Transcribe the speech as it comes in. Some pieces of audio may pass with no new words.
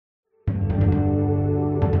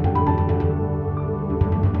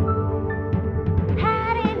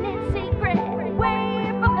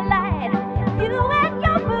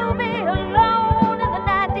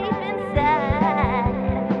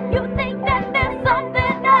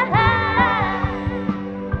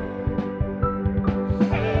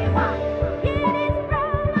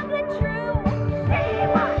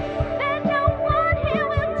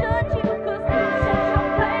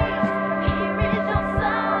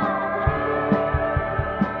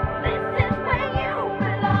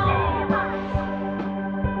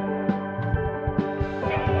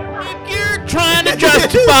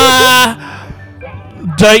by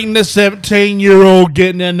dating a 17-year-old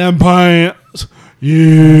getting in them pants.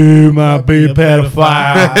 You might be a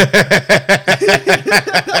pedophile.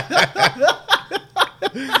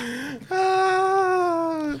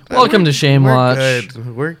 Welcome to Shame Watch.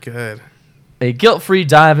 We're good. A guilt-free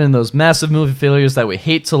dive into those massive movie failures that we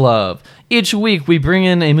hate to love. Each week, we bring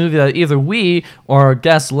in a movie that either we or our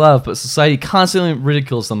guests love, but society constantly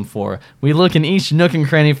ridicules them for. We look in each nook and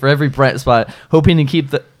cranny for every bright spot, hoping to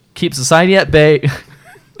keep society at bay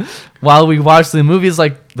while we watch the movies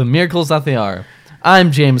like the miracles that they are.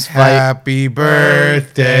 I'm James Fight. Happy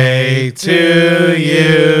birthday to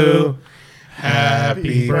you.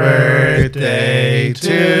 Happy birthday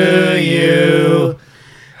to you.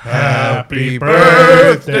 Happy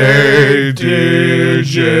birthday, dear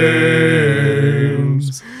James.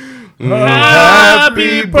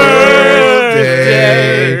 Happy birthday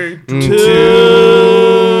to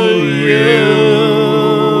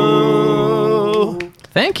you.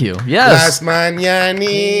 Thank you. Yes. Las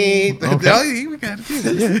mañanitas. Okay. Oh, you got to do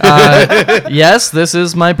this. Yes, this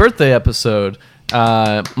is my birthday episode.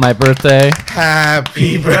 My birthday.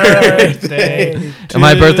 Happy birthday. And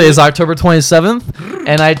my birthday is October 27th,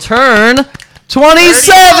 and I turn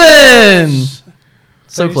 27.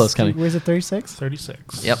 So close, Kenny. Where's it? 36.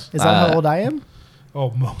 36. Yep. Is that how old I am? Oh,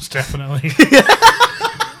 most definitely.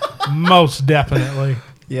 Most definitely.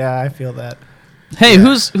 Yeah, I feel that. Hey,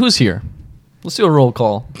 who's here? Let's do a roll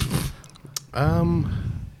call. To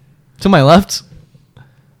my left.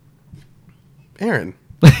 Aaron.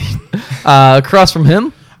 Across from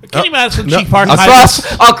him. Kenny Madison, Chief Archivist.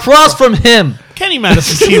 Across from him. Kenny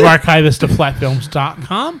Madison, Chief Archivist of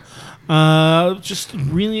flatfilms.com. Just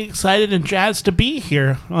really excited and jazzed to be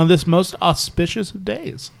here on this most auspicious of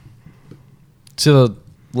days. To the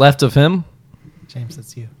left of him. James,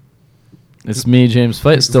 that's you. It's me, James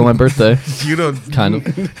Fight. It's still my birthday. You don't. Kind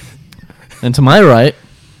of. And to my right.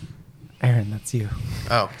 Aaron, that's you.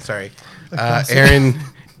 Oh, sorry. Aaron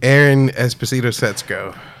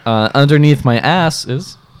Espinosa-Setchko. Underneath my ass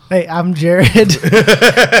is... Hey, I'm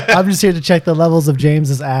Jerod. I'm just here to check the levels of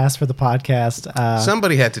James's ass for the podcast.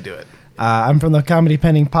 Somebody had to do it. I'm from the Comedy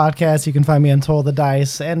Pending podcast. You can find me on Toll the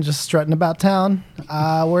Dice and just strutting about town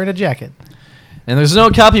wearing a jacket. And there's no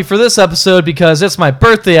copy for this episode because it's my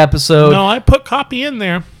birthday episode. No, I put copy in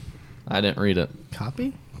there. I didn't read it.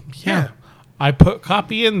 Copy? Yeah. I put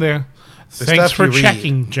copy in there. The Thanks stuff for you read.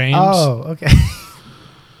 checking, James. Oh, okay.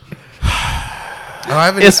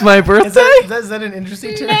 It's my birthday? Is that an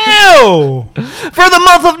interesting term? No! For the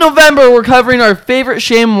month of November, we're covering our favorite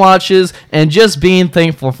shame watches and just being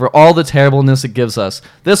thankful for all the terribleness it gives us.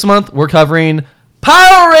 This month, we're covering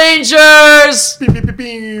Power Rangers!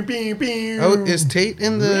 Oh, is Tate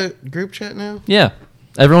in the group chat now? Yeah.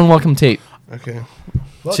 Everyone welcome Tate Okay.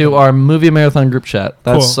 to our movie marathon group chat.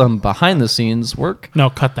 That's Cool. some behind-the-scenes work. No,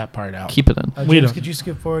 cut that part out. Keep it in. We James, don't. could you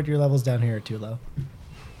skip forward? Your levels down here are too low.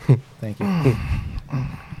 Thank you.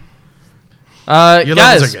 Your levels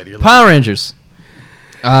Guys, are good. Power Rangers.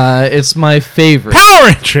 It's my favorite. Power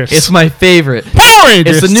Rangers! It's my favorite. Power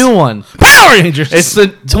Rangers! It's the new one. Power Rangers! It's the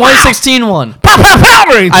 2016 one.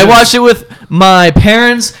 Power Rangers! I watched it with my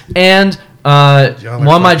parents and Y'all one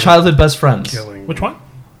are of my fucking childhood best friends, Killing. Which one?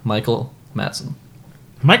 Michael Madsen.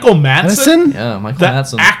 Michael Madsen? Madison? Yeah, Michael The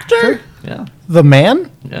Madsen. actor? Yeah, The man?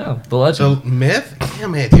 yeah, the legend. The myth?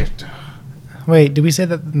 Damn it. You- Wait, did we say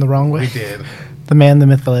that in the wrong way? We did. The man, the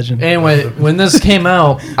myth, the legend. Anyway, when this came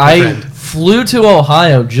out, I friend. flew to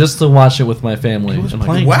Ohio just to watch it with my family. He was And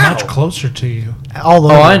playing wow. much closer to you. All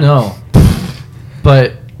over. Oh, I know.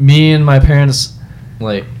 But me and my parents,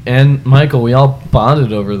 and Michael, we all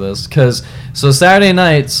bonded over this. So Saturday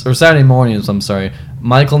nights, or Saturday mornings, I'm sorry,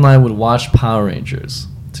 Michael and I would watch Power Rangers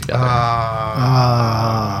together.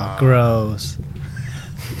 Ah, gross.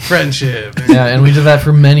 Friendship. Yeah, and we did that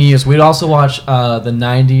for many years. We'd also watch the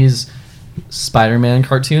 90s Spider-Man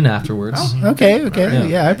cartoon afterwards. Oh, okay.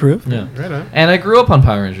 Yeah, I approve. Yeah. Right on. And I grew up on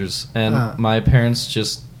Power Rangers, and Ah. my parents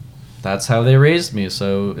just, that's how they raised me,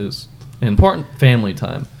 so it's important family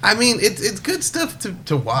time. I mean, it's good stuff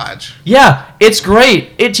to watch. Yeah, it's great.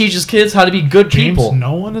 It teaches kids how to be good James, people.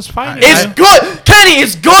 no one is fighting. It's good! Kenny,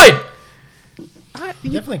 it's good! You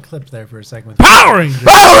definitely clipped there for a second. Power Rangers!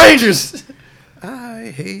 Power Rangers! I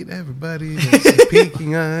hate everybody that's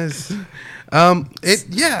peeking us.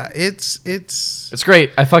 It's It's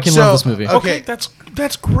great. I fucking love this movie. Okay. Okay,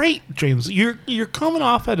 that's great, James. You're coming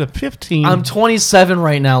off at a 15. I'm 27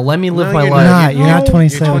 right now. Let me live No, my you're life. not. You're not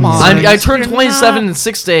 27. come on. I turned You're 27 not. in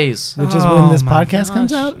 6 days. Which is when this Oh my podcast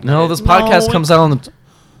comes gosh. out? No, this No, podcast it- comes out on the...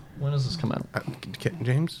 When does this come out?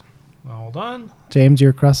 James. Hold on. James, you're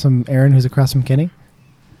across from Aaron, who's across from Kenny.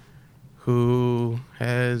 who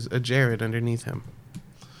has a Jerod underneath him.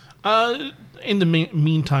 In the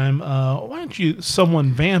meantime, why don't you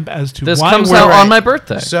someone vamp as to This why comes we're out right. on my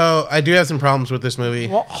birthday. So I do have some problems with this movie.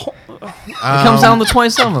 Well, It comes out on the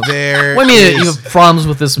 27th. There What do you mean is- you have problems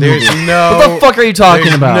with this movie? There's no. What the fuck are you talking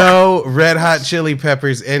there's about? No Red Hot Chili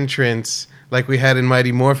Peppers entrance like we had in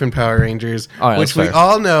Mighty Morphin Power Rangers, All right, which that's we fair.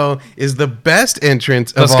 all know is the best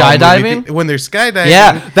entrance The of all skydiving? when they're skydiving.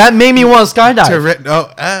 Yeah, that made me want to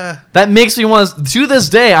skydive. That makes me want to this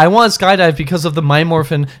day, I want to skydive because of the Mighty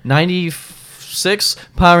Morphin 96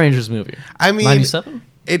 Power Rangers movie. I mean, 97?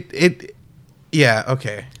 Yeah,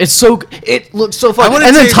 okay. It looks so fun. wanna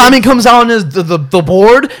And then say Tommy comes out on the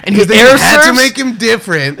board and he Because they air had to surfs. make him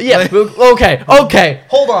different. Yeah. Like, Okay.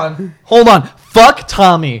 Hold on. Fuck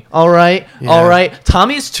Tommy. All right.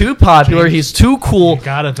 Tommy's too popular. He's too cool. you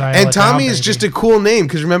gotta die. and Tommy is just a cool name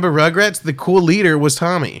because remember Rugrats, the cool leader was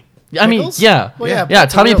Tommy. I mean, Pickles? yeah. Well, yeah. yeah,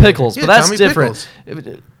 Tommy really. Pickles, Yeah, but that's Tommy different.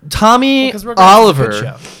 Tommy Because Rugrats is a good Oliver.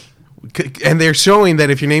 show. And they're showing that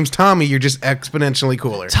if your name's Tommy, you're just exponentially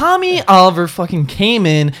cooler. Tommy Oliver fucking came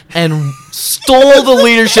in and stole the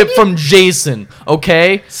leadership from Jason.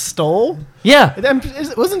 Okay. Stole? Yeah.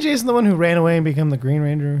 Wasn't Jason the one who ran away and became the Green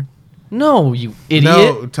Ranger? No, you idiot.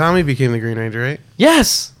 No, Tommy became the Green Ranger, right?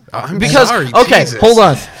 Yes. I'm Because sorry. okay, Jesus. hold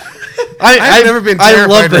on. I've never been I love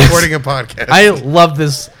terrified this. recording a podcast. I love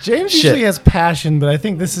this. James shit. usually has passion, but I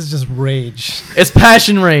think this is just rage. It's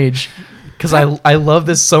passion rage because I love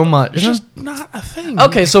this so much. It's just not a thing.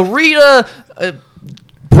 Okay, so Rita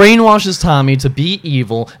brainwashes Tommy to be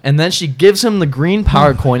evil, and then she gives him the green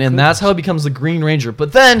power coin, and that's how he becomes the Green Ranger.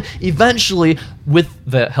 But then, eventually, with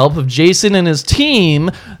the help of Jason and his team,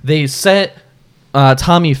 they set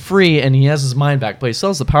Tommy free, and he has his mind back. But he still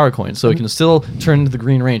has the power coin, so he can still turn into the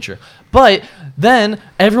Green Ranger. But then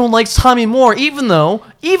everyone likes Tommy more, even though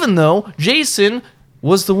Jason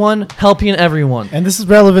was the one helping everyone. And this is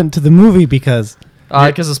relevant to the movie because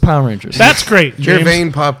Because it's Power Rangers. That's great, Your James.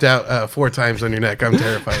 vein popped out 4 times on your neck. I'm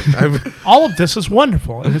terrified. All of this is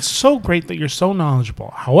wonderful, and it's so great that you're so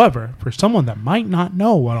knowledgeable. However, for someone that might not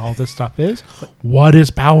know what all this stuff is, what is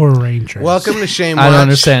Power Rangers? Welcome to Shame I don't Watch.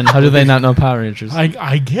 understand. How do they not know Power Rangers?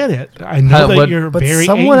 I get it. I know that what- you're but very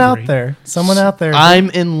someone angry. out there I'm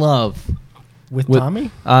in love with with Tommy.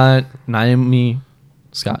 Naomi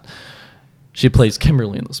Scott. She plays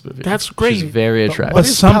Kimberly in this movie. That's great. She's very But attractive. But What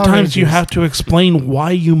is Power sometimes you Rangers? have to explain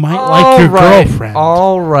why you might like your girlfriend.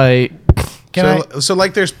 All right. So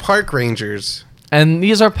like there's Park Rangers. And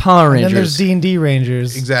these are Power And then there's Rangers. D&D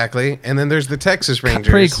Rangers. Exactly. And then there's the Texas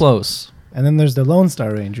Rangers. Pretty close. And then there's the Lone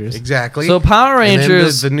Star Rangers. Exactly. So Power And then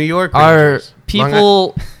Rangers the New York are Rangers. Long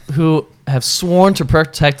people who have sworn to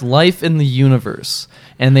protect life in the universe.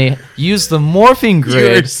 And they use the morphing You're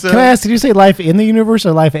grid. so- Can I ask, did you say life in the universe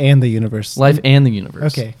or life and the universe? Life and the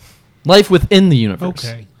universe. Okay. Life within the universe.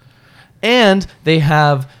 Okay. And they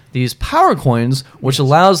have these power coins, which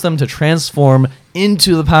allows them to transform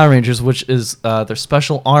into the Power Rangers, which is their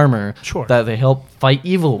special armor Sure. that they help fight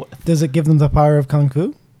evil with. Does it give them the power of Kung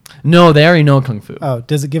Fu? No, they already know Kung Fu. Oh,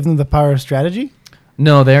 does it give them the power of strategy?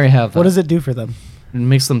 No, they already have that. What does it do for them? It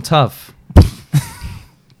makes them tough.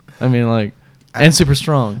 I mean, like, and super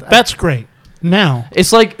strong. That's great. Now,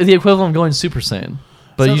 It's like the equivalent of going Super Saiyan,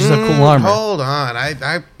 but you just have cool armor. Hold on.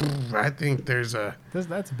 I think there's a.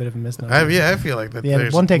 That's a bit of a misnomer. I feel like that. Yeah,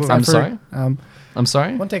 there's one takes I'm effort. sorry? Um, I'm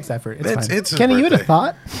sorry? one takes effort. It's It's- fine. it's his Kenny, you had a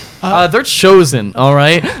birthday. thought? They're chosen, all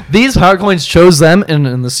right? These power coins chose them,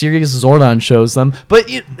 and the series Zordon chose them. But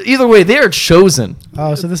either way, they are chosen.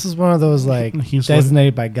 Oh, so this is one of those like He's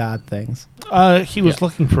designated by God things. he was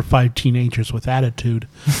looking for 5 teenagers with attitude.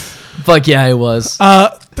 Fuck yeah, it was.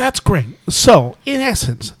 That's great. So, in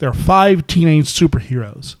essence, there are 5 teenage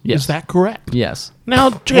superheroes. Yes. Is that correct? Yes. Now,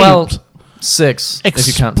 James, Well, 6, if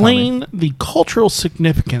you count Tommy. explain the cultural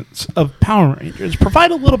significance of Power Rangers. Provide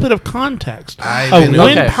a little bit of context I've of been-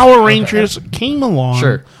 when Okay. Power Rangers came along,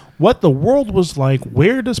 Sure. what the world was like,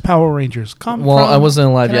 where does Power Rangers come Well, from? I wasn't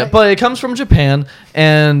alive Can yet, I- but it comes from Japan,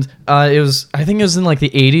 and I think it was in like the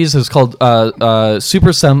 80s. It was called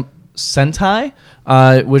Super Sentai,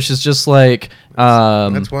 which is just like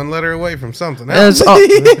That's one letter away from something else.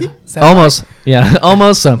 it's almost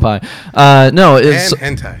almost senpai. No, it's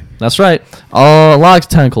And hentai. that's right. A lot of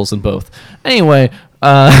tentacles in both. Anyway,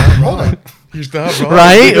 Hold on. You're still wrong.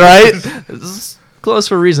 right. It's close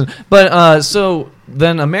for a reason. But so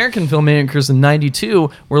then American filmmakers in '92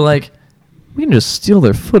 were like, we can just steal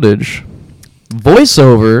their footage, do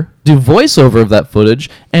voiceover of that footage,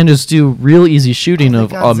 and just do real easy shooting Oh,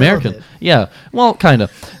 of like Godzilla American. did. Yeah, well, kind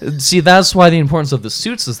of. See, that's why the importance of the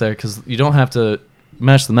suits is there, because you don't have to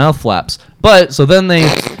match the mouth flaps. But so then they,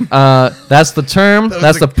 that's the term.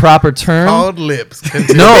 That's the proper term. Called lips.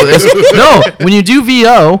 No. When you do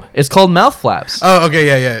VO, it's called mouth flaps. Oh,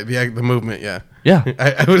 okay, yeah. The movement, yeah. Yeah.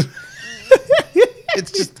 I was.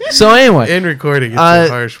 It's just So anyway, in recording. It's a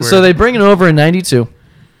harsh word. so they bring it over in '92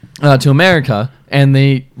 to America, and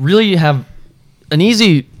they really have an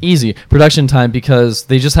easy production time because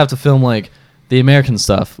they just have to film like the American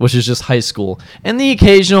stuff, which is just high school, and the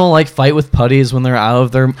occasional like fight with putties when they're out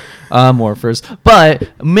of their morphers. But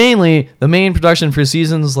mainly, the main production for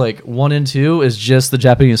seasons like 1 and 2 is just the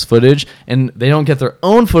Japanese footage, and they don't get their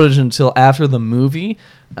own footage until after the movie,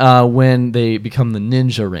 when they become the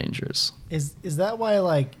Ninja Rangers. Is that why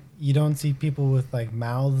like you don't see people with like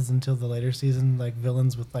mouths until the later season, like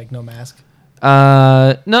villains with like no mask?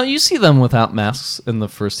 No, you see them without masks in the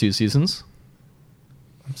first 2 seasons.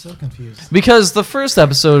 I'm so confused. Because the first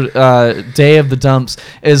episode, Day of the Dumps,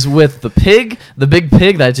 is with the pig, the big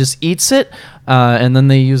pig that just eats it, and then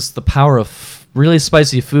they use the power of really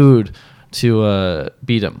spicy food to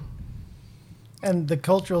beat him. And the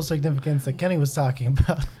cultural significance that Kenny was talking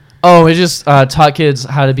about. Oh, it just taught kids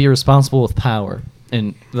how to be responsible with power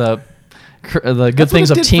and the good things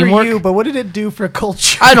of teamwork. For you, but what did it do for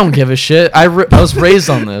culture? I don't give a shit. I was raised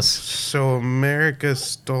on this. So America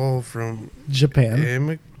stole from Japan.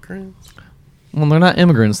 Immigrants? Well, they're not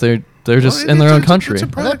immigrants. They're just in their own country.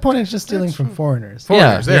 At that point, it's just stealing from foreigners.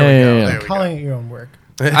 Foreigners, Yeah, there we go. Calling it your own work.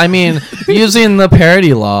 I mean, using the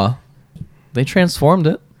parody law, they transformed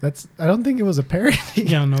it. I don't think it was a parody.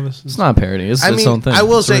 Yeah, no, this is It's not a parody. It's its own thing. I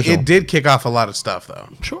will It's say original. it did kick off a lot of stuff, though.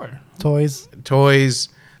 sure. Toys. Toys,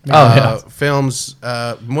 films.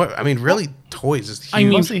 More. I mean, really, toys is huge. I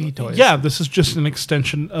mean, Mostly toys. yeah, this is just an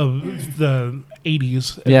extension of the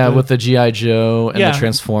 80s. Yeah, with the G.I. Joe and Yeah. the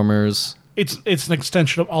Transformers. It's an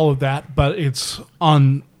extension of all of that, but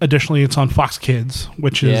additionally it's on Fox Kids,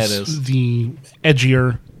 which Yeah, is, it is. the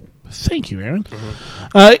edgier. Thank you, Aaron.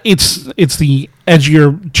 It's the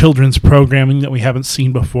edgier children's programming that we haven't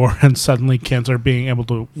seen before, and suddenly kids are being able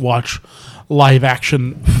to watch live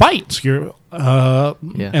action fights.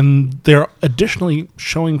 And they're additionally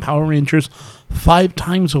showing Power Rangers 5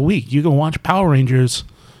 times a week. You can watch Power Rangers,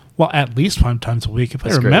 well, at least 5 times a week. If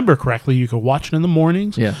That's I great. remember correctly, you can watch it in the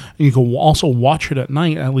mornings. Yeah. And you can also watch it at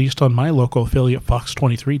night, at least on my local affiliate, Fox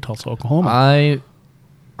 23, Tulsa, Oklahoma.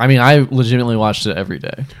 I mean, I legitimately watched it every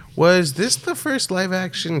day. Was this the first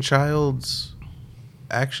live-action child's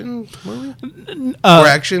action movie or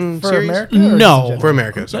action For series? America? Or No. just in For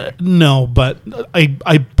America, sorry. No, but I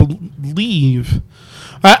believe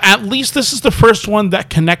at least this is the first one that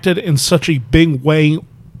connected in such a big way,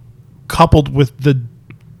 coupled with the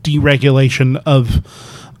deregulation of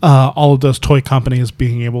all of those toy companies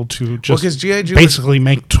being able to just 'cause G.I. Joe basically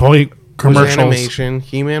make toy Was commercials. animation.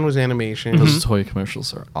 He-Man was animation. Those toy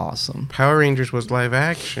commercials are awesome. Power Rangers was live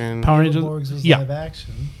action. Power Rangers, Beetleborgs was yeah, live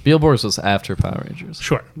action. Beetleborgs was after Power Rangers.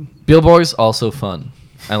 sure. Beetleborgs also fun.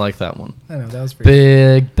 I like that one. I know, that was for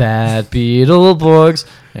Big bad Beetleborgs.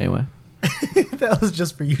 Anyway, you. That was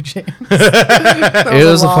just for you, James. it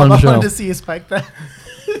was a fun I show. wanted to see you spike that.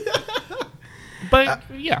 But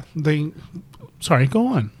yeah, Sorry, go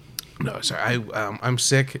on. No, sorry. I'm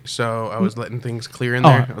sick, so I was letting things clear in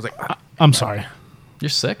there. I was like, I'm sorry. You're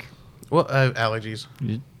sick? well, allergies.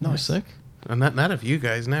 You're Nice. sick? Not of you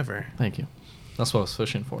guys, never. Thank you. That's what I was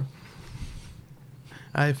fishing for.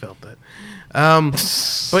 I felt that.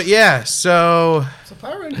 But yeah, so So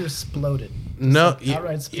Power Rangers exploded. no,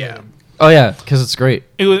 Outright exploded. yeah. Oh, yeah, because it's great.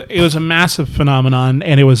 It was a massive phenomenon,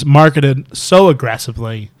 and it was marketed so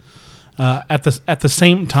aggressively. At the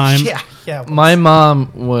same time, Yeah. My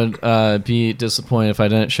mom would be disappointed if I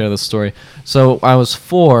didn't share this story. So I was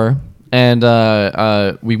 4, and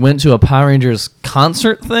we went to a Power Rangers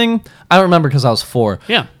concert thing. I don't remember because I was 4.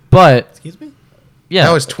 yeah. But, Excuse me? yeah.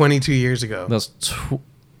 That was 22 years ago. That's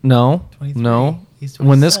no. 23. No. He's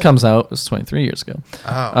When this 27. comes out, it's 23 years ago.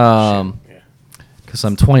 Oh, shit. Yeah. Because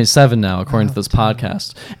I'm 27 now, according to this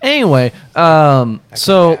podcast. Anyway,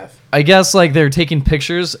 so math. I guess like they're taking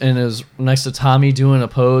pictures and it was next to Tommy doing a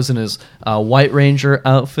pose in his White Ranger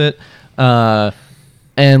outfit,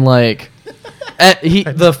 and like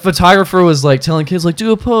the photographer was like telling kids like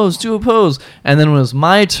do a pose, and then when it was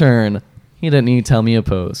my turn, he didn't need to tell me a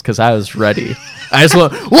pose because I was ready. I just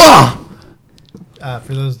went whoa.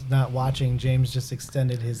 For those not watching, James just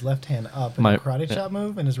extended his left hand up in My- a karate chop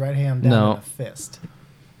move and his right hand down No. in a fist.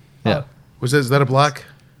 Yeah. Is that a block?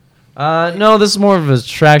 No, this is more of a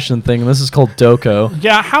distraction thing. This is called Doko.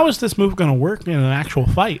 Yeah, how is this move going to work in an actual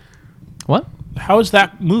fight? What? How is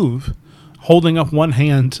that move holding up one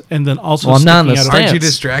hand and then also Well, I'm not in sticking the out a- Aren't you Stance.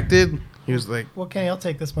 distracted? He was like, Well, Kenny, I'll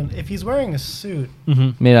take this one. If he's wearing a suit,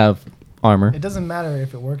 Made out of armor. it doesn't matter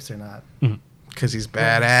if it works or not. because he's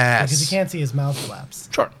badass. Because you can't see his mouth flaps.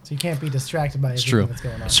 Sure. So you can't be distracted by everything true. that's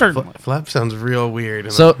going on. Certainly. Flap sounds real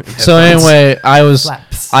weird. So in so headphones. anyway,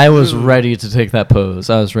 Flaps. I was ready to take that pose.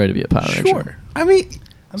 I was ready to be a Power Ranger. Sure. I mean,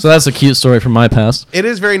 So that's a cute story from my past. it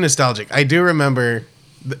is very nostalgic. I do remember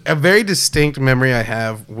a very distinct memory I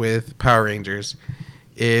have with Power Rangers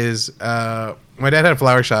is my dad had a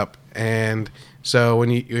flower shop, and so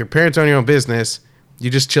when your parents own your own business, you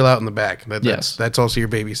just chill out in the back. Yes. That's also your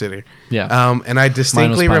babysitter. Yeah. And I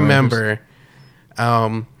distinctly Power remember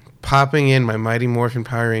popping in my Mighty Morphin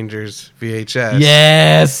Power Rangers VHS.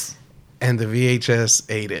 Yes. And the VHS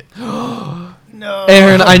ate it. No.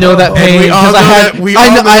 Aaron, I know that pain. we all 'cause know I had, that- we I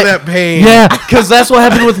all know, know I- that pain. Yeah, because that's what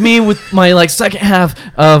happened with me with my second half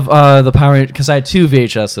of the Power Rangers. Because I had two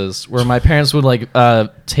VHSs where my parents would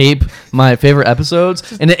tape my favorite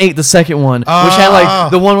episodes, and it ate the second one, which had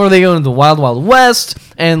the one where they go into the Wild Wild West,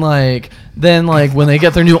 and then when they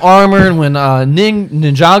get their new armor, and when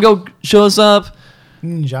Ninjago shows up.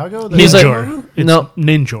 Ninjago? He's like- Ninjor. It's No.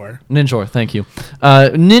 Ninjor. Ninjor, thank you.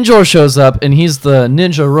 Ninjor shows up, and he's the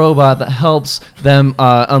ninja robot that helps them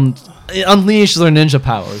unleash their ninja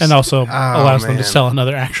powers. And also allows them man. to sell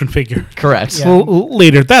another action figure. Correct. Yeah. Well,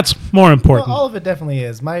 later. That's more Well, important. all of it definitely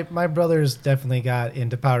is. My brothers definitely got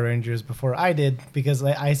into Power Rangers before I did because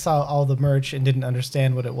I saw all the merch and didn't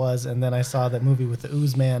understand what it was, and then I saw that movie with the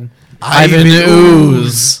Ooze Man. Ivan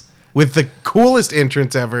Ooze. With the coolest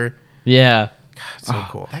entrance ever. Yeah. So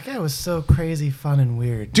cool. That guy was so crazy, fun, and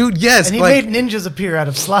weird. Dude, yes. And he like, made ninjas appear out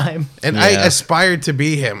of slime. and I Yeah. aspired to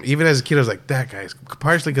be him. Even as a kid, I was like, that guy's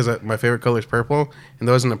partially because my favorite color is purple, and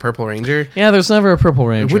there wasn't a Purple Ranger. Yeah, there's never a Purple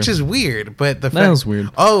Ranger. Which is weird, but the That was weird.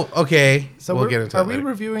 Oh, okay. So we'll get into are that we later.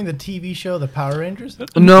 reviewing the TV show, The Power Rangers?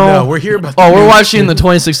 No, we're here about. Oh, the we're new watching shit. the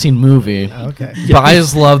 2016 movie. Okay. But I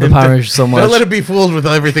just love the Power Rangers so much. Don't let it be fooled with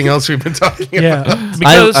everything else we've been talking about. Yeah.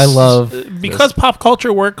 Because, I love because pop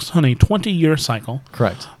culture works on a 20-year cycle.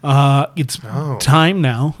 Correct. It's Oh. time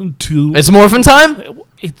now to It's Morphin time.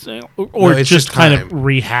 it's or No, it's just just kind time. of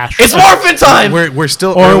rehash. It's Morphin time. We're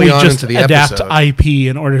still or early we on just into the adapt episode. IP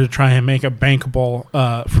in order to try and make a bankable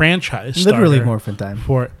franchise. Literally starter Morphin time.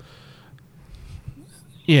 for it.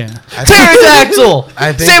 Yeah. Pterodactyl,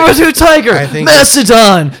 I think- saber-tooth tiger, I think-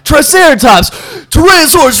 mastodon, triceratops,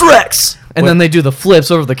 Tyrannosaurus Rex, and What- then they do the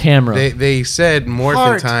flips over the camera. They said morphin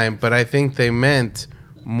Heart. time, but I think they meant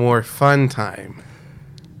more fun time.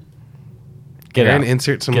 Get Aaron, out.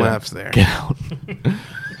 insert some Get out. laughs there. Get out.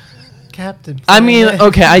 Captain. I mean, Planet.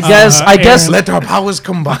 okay, I guess. Aaron. Let our powers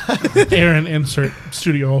combine. Aaron, insert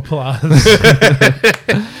studio applause.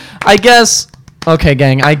 I guess. Okay,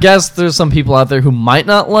 gang. I guess there's some people out there who might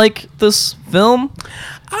not like this film.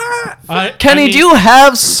 Kenny, do you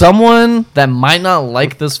have someone that might not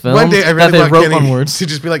like this film One day I that really they want wrote Kenny on words? to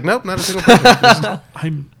just be like, nope, not a single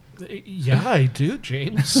person. Yeah, I do,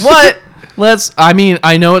 James. What? I mean,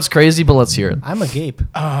 I know it's crazy, but let's hear it. I'm a gape.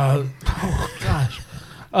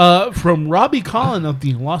 From Robbie Collin of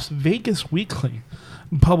the Las Vegas Weekly,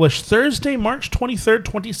 published Thursday, March 23rd,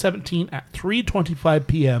 2017 at 3:25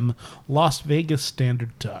 p.m. Las Vegas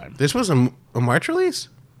Standard Time. This was a March release?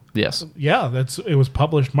 Yes. Yeah, it was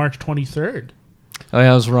published March 23rd. Oh,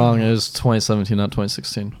 yeah, I was wrong. It was 2017, not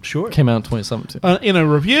 2016. Sure. Came out in 2017. In a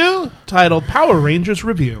review titled Power Rangers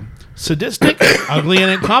Review. Sadistic, ugly,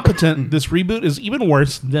 and incompetent, this reboot is even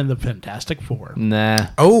worse than the Fantastic Four. Nah.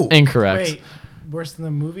 Oh. Incorrect. Wait, worse than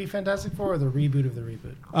the movie Fantastic Four or the reboot of the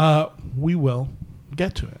reboot? We will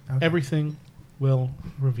get to it. Okay. Everything will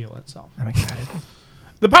reveal itself. I'm excited.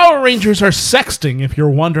 The Power Rangers are sexting, if you're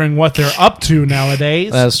wondering what they're up to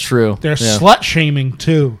nowadays. That's true. They're Yeah. slut-shaming,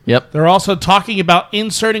 too. Yep. They're also talking about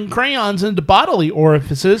inserting crayons into bodily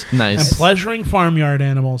orifices Nice. and pleasuring farmyard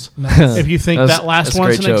animals. Nice. If you think That's- that last that's a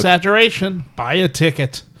one's great an joke. exaggeration, buy a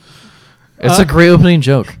ticket. It's a great opening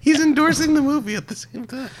joke. He's endorsing the movie at the same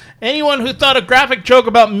time. Anyone who thought a graphic joke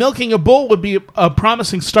about milking a bull would be a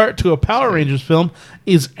promising start to a Power Rangers film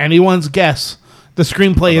is anyone's guess. The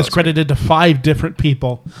screenplay is credited to 5 different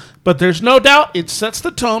people, but there's no doubt it sets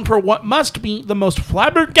the tone for what must be the most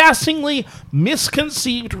flabbergastingly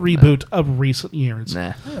misconceived reboot of recent years.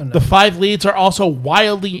 Nah. The 5 leads are also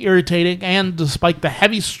wildly irritating, and despite the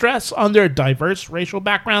heavy stress on their diverse racial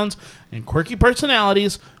backgrounds and quirky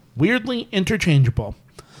personalities, weirdly interchangeable.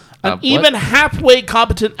 An What? even halfway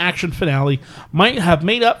competent action finale might have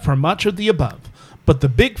made up for much of the above. But the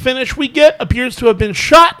big finish we get appears to have been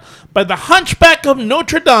shot by the Hunchback of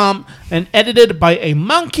Notre Dame and edited by a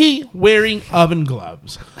monkey wearing oven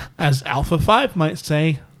gloves. As Alpha 5 might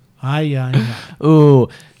say, aye, aye, aye. Ooh.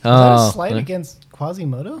 Is that a slight against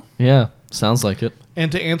Quasimodo? Yeah, sounds like it.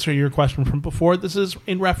 And to answer your question from before, this is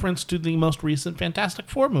in reference to the most recent Fantastic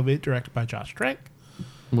Four movie directed by Josh Trank.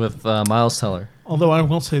 With Miles Teller. Although I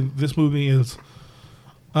will say this movie is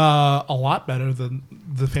a lot better than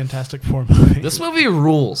the Fantastic Four movie. This movie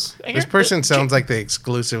rules. This person sounds like they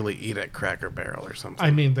exclusively eat at Cracker Barrel or something.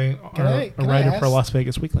 I mean, they are I a writer for ask- Las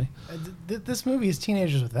Vegas Weekly. This movie is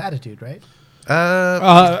teenagers with attitude, right?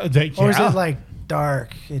 Yeah. Or is it like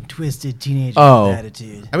dark and twisted teenagers Oh. with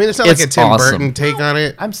attitude? I mean, it's not like a It's Tim awesome. Burton take on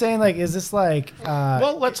it. I'm saying, like, is this like?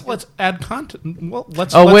 Well, let's add content. Well,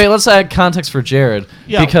 let's. Let's add context for Jared.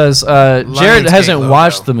 Yeah. Because Jared hasn't logo.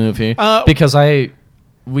 watched the movie. Because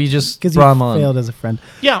we just Because brought him he on. failed as a friend.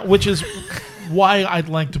 Yeah, which is why I'd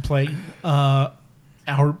like to play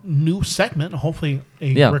our new segment, hopefully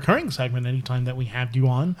a recurring segment anytime that we have you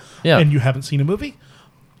on and you haven't seen a movie.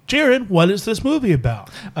 Jared, what is this movie about?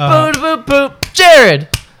 Boop, boop, boop, Jared!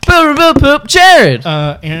 Boop, boop, boop, Jared!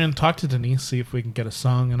 Aaron, talk to Denise, see if we can get a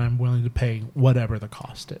song, and I'm willing to pay whatever the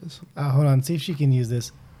cost is. Hold on, see if she can use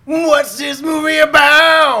this. What's this movie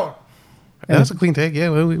about? That's a clean take. Yeah,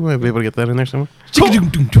 we might be able to get that in there somewhere.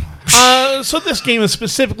 So this game is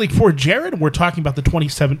specifically for Jared. We're talking about the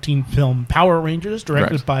 2017 film Power Rangers,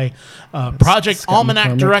 directed by Project Scott Almanac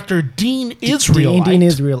McCormick. director Dean Israelite. Dean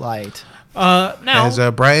Israelite. Now, As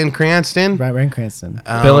Bryan Cranston, Bryan Cranston.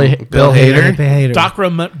 Bill Hader, Hader. Dr.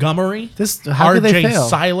 Montgomery, How could they R.J. fail?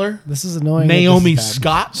 Seiler, This is annoying. Naomi This is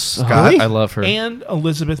bad. Scott, Really? I love her. and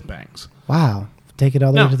Elizabeth Banks. Wow. Take it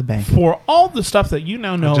all the Now, way to the bank. for all the stuff that you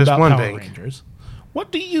now know Just about one Power bank. Rangers,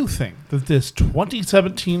 what do you think that this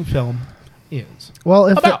 2017 film is? Well,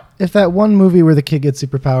 about? if that one movie where the kid gets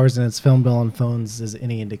superpowers and it's filmed on phones is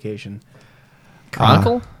any indication,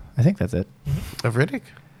 Chronicle? I think that's it. of Riddick.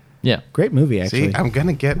 Yeah. Great movie, actually. See, I'm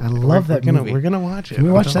gonna get. I love that movie. We're gonna watch it. Can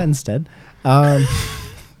we watch that instead?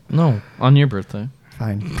 No, on your birthday.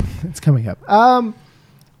 Fine. It's coming up.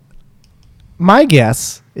 My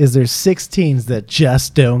guess is there's 6 teens that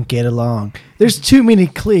just don't get along. There's too many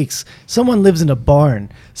cliques. Someone lives in a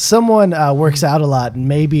barn. Someone works out a lot and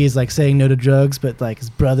maybe is like saying no to drugs, but like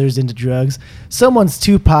his brother's into drugs. Someone's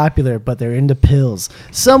too popular, but they're into pills.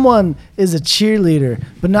 Someone is a cheerleader,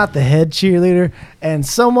 but not the head cheerleader. And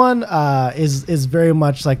someone is very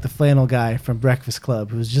much like the flannel guy from Breakfast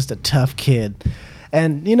Club, who's just a tough kid.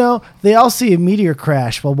 And, you know, they all see a meteor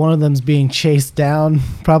crash while one of them's being chased down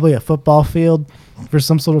probably a football field for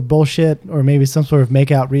some sort of bullshit or maybe some sort of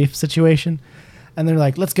makeout reef situation. And they're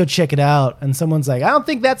like, let's go check it out. And someone's like, I don't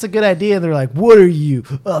think that's a good idea. They're like, what are you,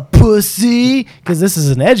 a pussy? Because this is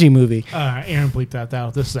an edgy movie. Aaron bleeped that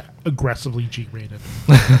out. This is an aggressively G-rated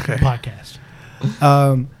podcast.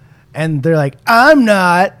 And they're like, I'm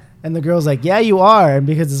not. And the girl's like, yeah, you are. And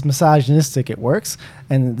because it's misogynistic, it works.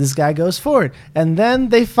 And this guy goes for it. And then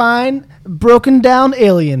they find broken down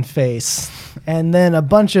alien face. And then a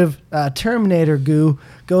bunch of Terminator goo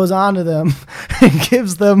goes onto them and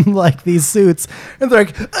gives them like these suits. And they're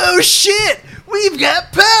like, oh shit, we've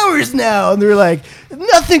got powers now. And they're like,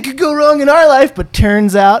 nothing could go wrong in our life. But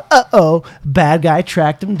turns out, bad guy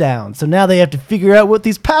tracked them down. So now they have to figure out what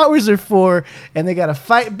these powers are for. And they got to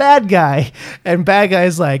fight bad guy. And bad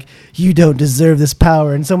guy's like, you don't deserve this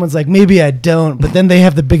power. And someone's like, maybe I don't. But then they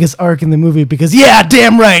have the biggest arc in the movie because, yeah,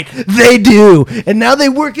 damn right, they do. And now they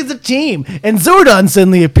work as a team. And Zordon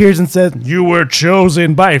suddenly appears and says, you were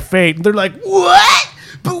chosen by fate. And they're like, what?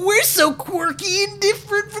 But we're so quirky and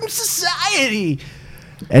different from society.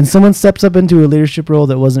 And someone steps up into a leadership role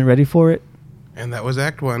that wasn't ready for it. And that was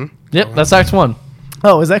Act 1. Yep, that's Act 1.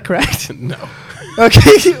 Oh, is that correct? No. Okay.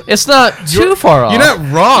 It's not too far off. You're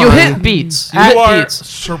not wrong. You hit beats. You You hit are beats.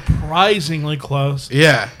 surprisingly close,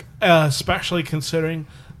 Yeah. especially considering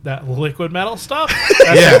that liquid metal stuff.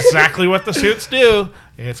 That's exactly what the suits do.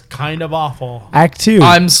 It's kind of awful. Act 2.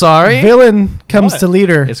 I'm sorry. Villain comes What? to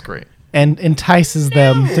leader It's great. and entices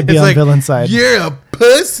them to be It's on like, villain side. you're a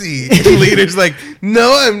pussy. And the leader's like,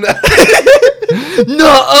 no, I'm not.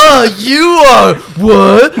 No, you are.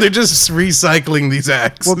 What? They're just recycling these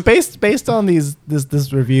acts. Well, based on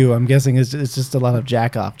this review, I'm guessing it's just a lot of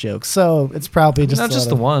jack off jokes. So it's probably just Not a just lot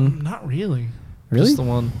the of- one. Not really. Really? Just the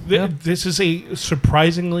one. Th- This is a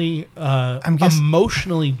surprisingly guessing-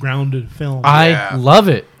 emotionally grounded film. Yeah. I love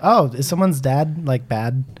it. Oh, is someone's dad like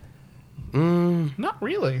bad? Not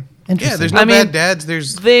really. Yeah, there's no I mean, bad dads.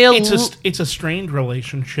 There's It's a strained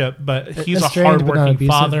relationship, but he's a strained but not hardworking abusive?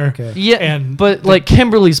 father. Okay. Yeah, and but like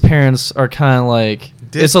Kimberly's parents are kind of like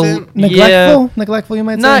Distant? Neglectful, you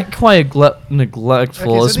might say. not quite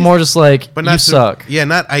neglectful. Okay, so it's these- more just like but you not suck. Yeah,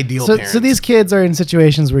 not ideal So parents. these kids are in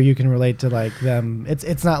situations where you can relate to like them.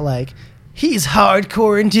 It's not like He's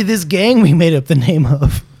hardcore into this gang we made up the name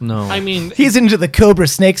of. No. I mean, He's into the Cobra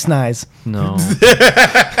Snake Snize. No.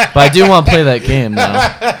 But I do want to play that game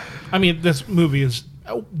now. I mean, this movie is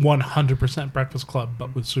 100% Breakfast Club,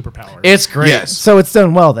 but with superpowers. It's great. Yes. So it's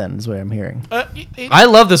done well then, is what I'm hearing. I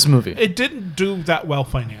love this movie. It didn't do that well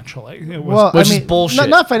financially. It was, Well, Which is bullshit.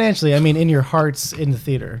 Not financially. I mean, in your hearts in the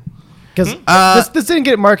theater. Because this didn't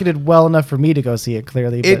get marketed well enough for me to go see it,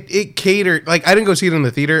 clearly. But It catered, like, I didn't go see it in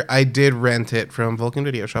the theater. I did rent it from Vulcan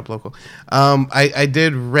Video Shop local. I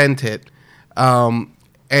did rent it,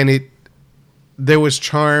 and there was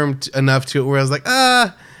charm enough to it where I was like,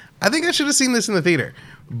 I think I should have seen this in the theater.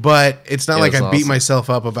 But it's not like was I beat awesome. myself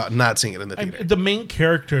up about not seeing it in the theater. the main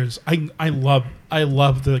characters, I love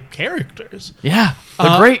the characters. Yeah.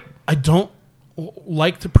 They're great. I don't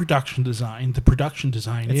like the production design. The production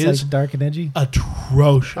design it's is like dark and edgy.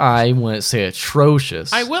 atrocious. I wouldn't say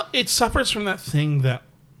atrocious. It suffers from that thing that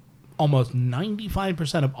almost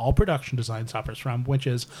 95% of all production design suffers from, which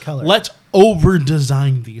is Color. let's over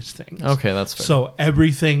design these things. Okay, that's fair. So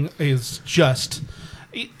everything is just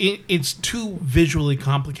it's too visually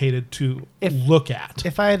complicated to look at.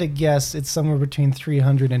 If I had to guess, it's somewhere between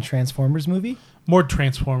 300 and Transformers movie. More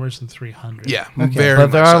Transformers than 300. Yeah, Okay. very But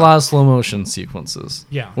there much are a so. lot of slow motion sequences.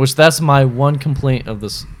 Yeah. Which that's my one complaint of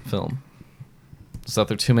this film. Is that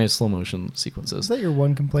there are too many slow motion sequences. Is that your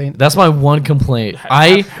one complaint? That's my one complaint.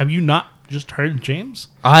 Have you not just heard James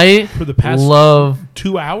I for the past love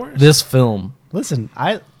 2 hours? this film. Listen,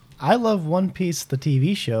 I love One Piece, the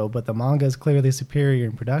TV show, but the manga is clearly superior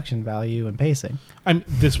in production value and pacing.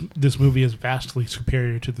 This movie is vastly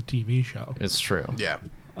superior to the TV show. It's true. Yeah.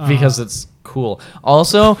 Because it's cool.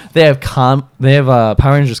 Also, they have Power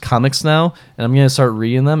Rangers comics now, and I'm gonna start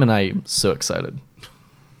reading them, and I'm so excited.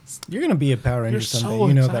 You're gonna be a Power Ranger You're so someday.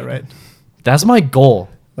 You know that, excited. right? That's my goal.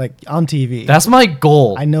 Like on TV. That's my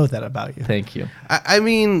goal. I know that about you. Thank you. I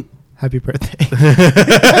mean, Happy birthday.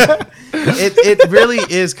 it really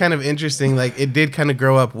is kind of interesting. Like, it did kind of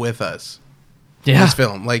grow up with us. Yeah. This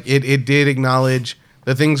film, like, it did acknowledge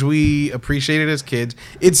the things we appreciated as kids.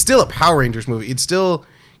 It's still a Power Rangers movie. It's still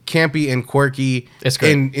campy and quirky. It's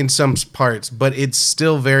great. in some parts, but it's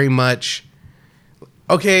still very much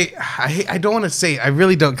okay. I don't want to say it. I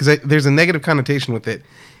really don't, because there's a negative connotation with it.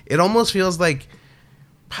 It almost feels like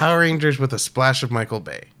Power Rangers with a splash of Michael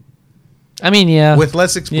Bay, I mean, yeah. with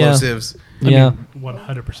less explosives. yeah.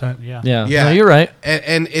 100%. Yeah. Yeah. Yeah, No, you're right.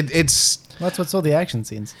 and it's. That's what sold the action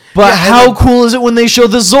scenes. But Yeah, how cool is it when they show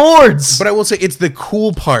the Zords? But I will say it's the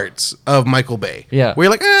cool parts of Michael Bay. Yeah. where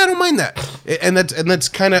you're like, I don't mind that, and that's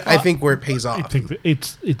kind of I think where it pays I off. think that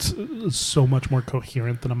it's so much more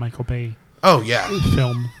coherent than a Michael Bay Oh yeah,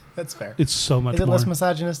 film. That's fair. It's so much Is it more less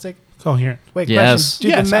misogynistic? coherent. Wait, Yes. question.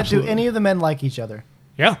 Yes, Do absolutely. any of the men like each other?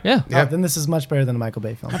 Yeah. yeah. Yeah. Oh, then this is much better than a Michael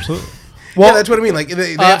Bay film. Absolutely. yeah, that's what I mean. Like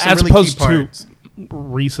they have some as really key opposed parts. to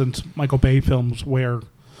recent Michael Bay films where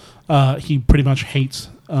he pretty much hates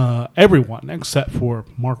everyone except for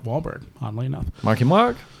Mark Wahlberg, oddly enough. Marky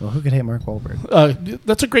Mark. Well, who could hate Mark Wahlberg?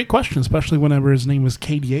 That's a great question, especially whenever his name is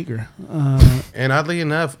Cade Yeager. And oddly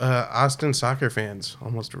enough, Austin soccer fans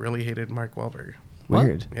almost really hated Mark Wahlberg.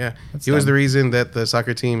 Weird. Yeah, That's he was dumb. the reason that the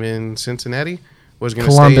soccer team in Cincinnati was going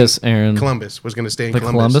to Columbus, stay. Aaron. Columbus was going to stay in The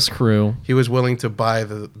Columbus. Columbus Crew. He was willing to buy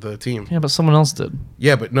the team. Yeah, but someone else did.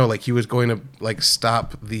 Yeah, but no, like he was going to like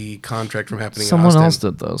stop the contract from happening. Someone in Austin. else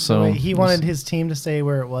did though. So Wait, he wanted his team to stay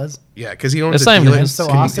where it was. Yeah, because he owns It's a not even dealer. his So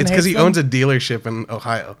Austin It's because he hates them? owns a dealership in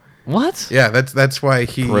Ohio. What? Yeah, that's why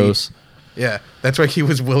he. Gross. Yeah, that's why he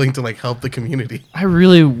was willing to like help the community. I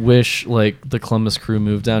really wish like the Columbus Crew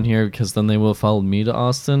moved down here because then they will have followed me to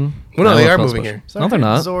Austin. Well, no, That they would are feel moving special. here. So No, I they're heard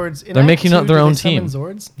not. Zords. In They're Act making 2, up their did own they summon team.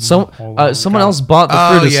 Zords? Someone else bought the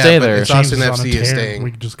Oh, crew to yeah, stay but there. it's Austin James FC on a is tear. staying.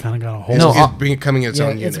 We just kind of got a hold. No, It's becoming its Yeah,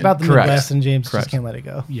 own unit. it's about the Correct. Midwest, and James Correct. just can't let it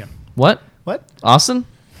go. Yeah, What? What? Austin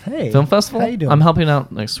Hey, Film Festival? How you doing? I'm helping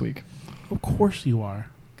out next week. of course you are.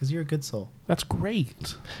 Because you're a good soul. That's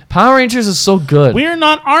great. Power Rangers is so good. We're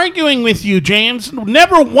not arguing with you, James.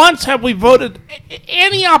 Never once have we voted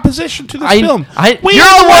any opposition to this film. We you're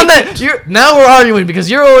the one like that. it. You're, now we're arguing because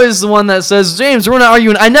you're always the one that says, James, we're not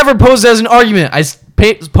arguing. I never posed it as an argument. I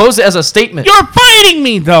posed it as a statement. You're fighting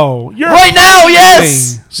me, though. You're right now,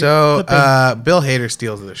 yes. So Bill Hader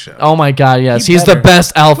steals the show, Oh my God, yes, He he's the better.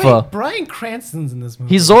 best alpha. Wait, Bryan Cranston's in this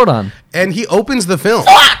movie. He's Zordon. and he opens the film.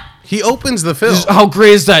 He opens the film. How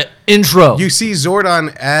great is that intro? You see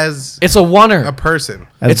Zordon as It's a oneer. a person.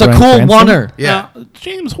 As It's a Bryan cool Cranston? oneer. Yeah. Now,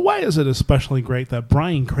 James, why is it especially great that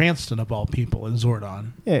Bryan Cranston, of all people, is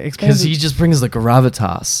Zordon? Yeah, explain Because it. he just brings the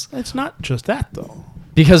gravitas. It's not just that, though.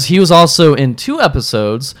 Because he was also in 2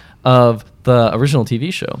 episodes of the original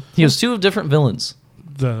TV show. He was 2 different villains.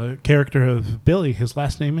 the character of Billy, his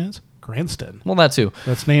last name is Cranston. Well, that too.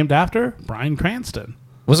 That's named after Bryan Cranston.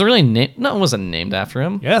 Was it really named? No, it wasn't named after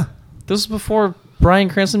him. Yeah. This was before Bryan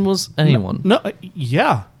Cranston was anyone. No,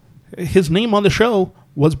 yeah. His name on the show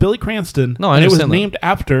was Billy Cranston. No, I and it was understand that. named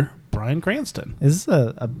after Bryan Cranston. Is this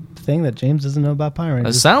a thing that James doesn't know about Power It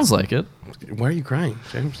Rangers? sounds like it. Why are you crying,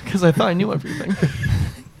 James? Because I thought I knew everything.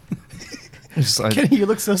 Kenny, you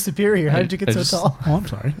look so superior. How did you get I so just- tall? Oh, I'm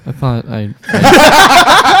sorry. I thought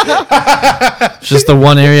it's just the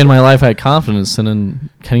one area in my life I had confidence in, and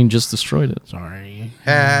Kenny just destroyed it. Sorry.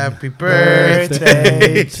 Happy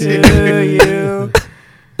birthday Birthday to you.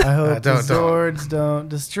 I hope the don't. Zords don't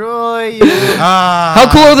destroy you. How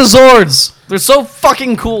cool are the Zords? They're so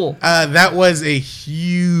fucking cool. That was a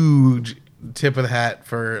huge tip of the hat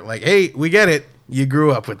for like, hey, we get it. You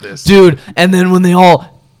grew up with this. Dude, and then when they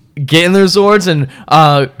all get in their Zords and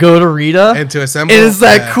go to Rita, And to assemble. it is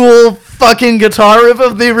that yeah. cool fucking guitar riff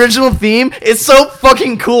of the original theme. It's so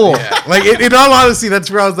fucking cool. Yeah. Like, in all honesty,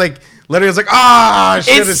 that's where I was like, literally, I was like, I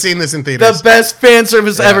should have It's seen this in theaters. The best fan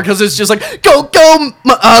service Yeah. ever, because it's just like, go,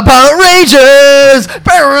 Power Rangers!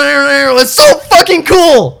 It's so fucking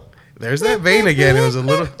cool! There's that vein again. It was a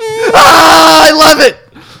little. I love it!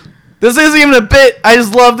 This isn't even a bit. I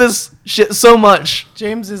just love this shit so much.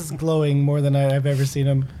 James is glowing more than I've ever seen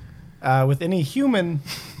him with any human.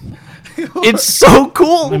 It's so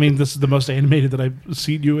cool. I mean, this is the most animated that I've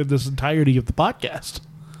seen you in this entirety of the podcast.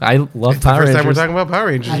 I love It's the Power first time we're Rangers. talking about Power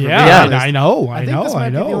Rangers. Yeah, Yeah. I know. I think this might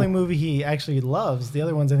be the only movie he actually loves. The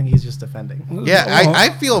other ones, I think he's just defending. Yeah, I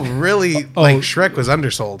feel really like Shrek was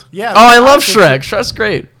undersold. Yeah. Oh, I love honestly, Shrek. Shrek's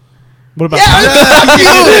great. What about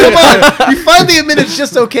Come on. You finally admit it's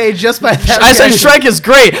just okay just by that. I said reaction. Shrek is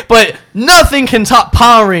great, but nothing can top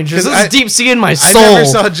Power Rangers. This 'Cause is deep sea in my I soul. never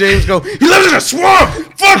saw James go, he lives in a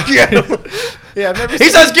swamp! Fuck you! Yeah, I've never He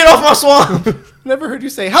says, "Get off my swamp." never heard you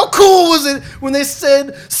say, how cool was it when they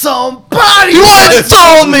said somebody What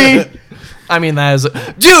told me? I mean, that is,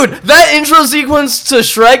 dude. That intro sequence to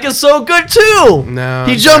Shrek is so good too. No,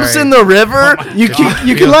 he I'm jumps sorry. in the river. You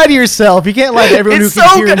can lie to yourself. You can't lie to everyone It's who so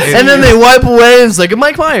can hear good. and And then they wipe away, and it's like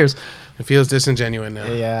Mike Myers. It feels disingenuous now.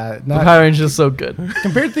 Yeah, The not, Power Rangers is so good.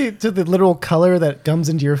 compared to the literal color that comes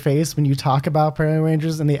into your face when you talk about Power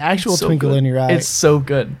Rangers and the actual So twinkle good. in your eye. It's so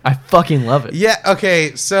good. I fucking love it. Yeah,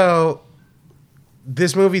 okay, so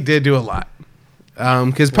this movie did do a lot.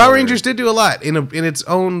 Because Power Rangers did do a lot in its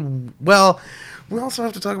own. Well, we also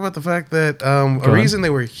have to talk about the fact that a reason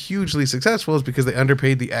they were hugely successful is because they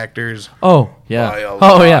underpaid the actors. Oh yeah. By a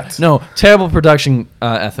Oh yeah. lot. No, terrible production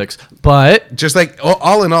ethics. But Just like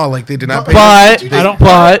all in all, like they did not pay. But- they, I don't.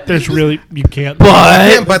 But- There's really you can't. I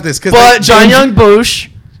but can't butt this because but John Young Bush.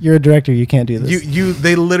 You're a director. You can't do this.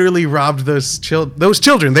 they literally robbed those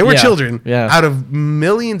children. They were Yeah, children yeah. out of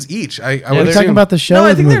millions each. I Are would we talking assume about the show No, or I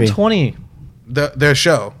the think movie? they're 20. their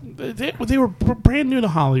show. They were brand new to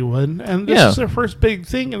Hollywood, and this Yeah. is their first big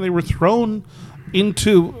thing, and they were thrown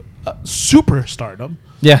into superstardom,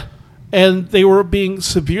 Yeah. and they were being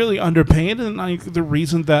severely underpaid. And the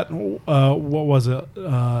reason that what was it,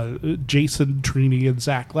 Jason, Trini, and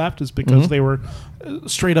Zach left is because they were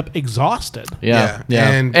straight up exhausted. Yeah. Yeah. Yeah.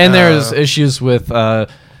 And, And there's issues with the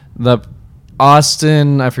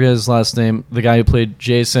Austin, I forget his last name, the guy who played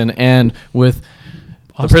Jason, and with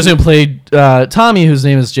the person who played Tommy, whose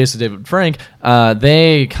name is Jason David Frank.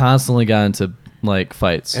 They constantly got into like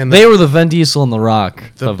fights. And they were the Vin Diesel and The Rock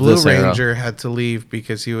The of Blue this era. Ranger had to leave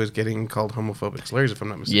because he was getting called homophobic slurs, if I'm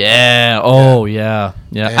not mistaken. Yeah. Oh, yeah.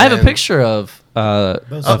 Yeah. I have a And- picture of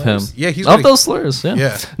him. slurs? Yeah, he's of like- those slurs. Yeah.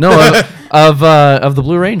 Yeah. No, of the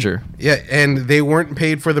Blue Ranger. Yeah, and they weren't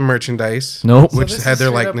paid for the merchandise. Nope. So Which this had is their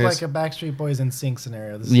straight up likeness. like a Backstreet Boys and Sync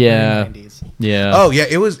scenario. This is Yeah. very 90s. Yeah. Oh yeah,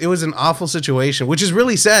 it was an awful situation, which is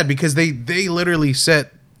really sad because they literally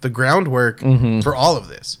set the groundwork for all of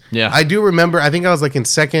this. Yeah. I do remember. I think I was like in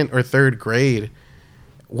second or third grade.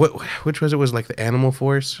 Which was it? Was like the Animal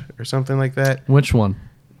Force or something like that. Which one?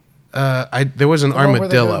 There was an one where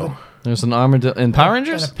they go armadillo, There's an armadillo in Power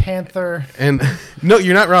Rangers. And a panther. and no,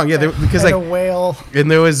 you're not wrong. Yeah, because and like a whale. and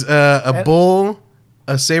there was a bull,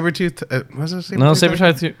 a saber-tooth. Was it a saber-tooth? No,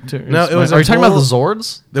 Saber-Tooth. No, it was Are a you talking about bull. the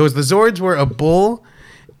Zords? There was the Zords were a bull,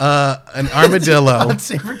 an armadillo.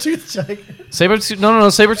 Saber-tooth tiger. Saber-Tooth. No.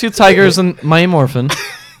 Saber-Tooth Tiger is in Mighty Morphin.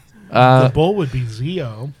 The bull would be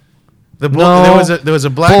Zeo. The bull. No. There was a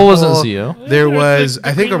black Bull bull. wasn't Zeo. There was The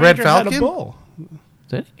I think a Green red Ranger had a falcon. bull.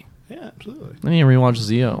 Did he? Yeah, absolutely. I need to rewatch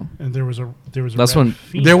Zeo. And there was a That's red when-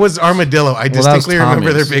 phoenix. There was armadillo. I Well, that was distinctly remember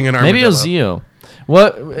there Tommy's. being an armadillo. Maybe it was Zeo.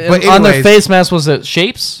 What on their anyways- face mask was it?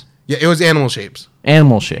 Shapes? Yeah, it was animal shapes.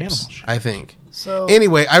 Animal shapes. Animal shape. I think. So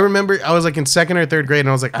Anyway, I remember I was like in second or third grade, and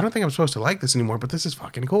I was like, I don't think I'm supposed to like this anymore, but this is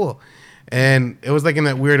fucking cool. And it was like in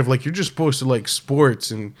that weird of like, you're just supposed to like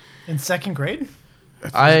sports, and in second grade,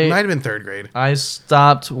 it might have been third grade. I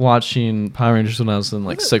stopped watching Power Rangers when I was in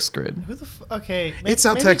like Was it- sixth grade. who the okay? It's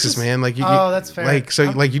South maybe Texas, just- man. Like, that's fair. Like, so,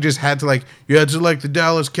 like, you just had to like, you had to like the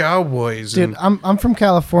Dallas Cowboys. Dude, I'm from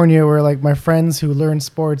California, where like my friends who learn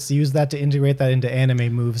sports use that to integrate that into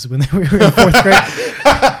anime moves when we were in fourth grade.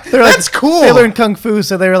 They're like, That's cool. They learned kung fu,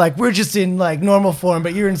 so they were like, "We're just in like normal form,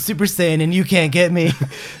 but you're in Super Saiyan and you can't get me."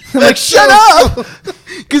 I'm like, "Shut up!"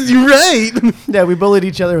 Because you're right. Yeah, we bullied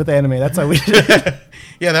each other with anime. That's how we did it.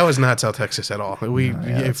 Yeah, that was not South Texas at all. We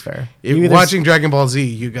that's fair. If You either- watching Dragon Ball Z,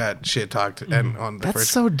 you got shit talked and on the That's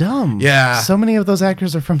first. so dumb. Yeah. So many of those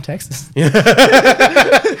actors are from Texas.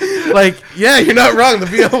 Like, yeah, you're not wrong. The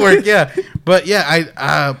BL work, yeah. But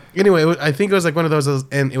yeah, anyway, I think it was like one of those,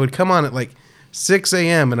 and it would come on at like 6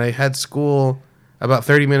 a.m. and I had school about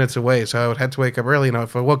 30 minutes away, so I would have to wake up early enough.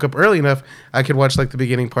 If I woke up early enough, I could watch like the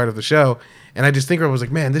beginning part of the show, and I just think I was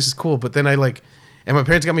like, man, this is cool. But then and my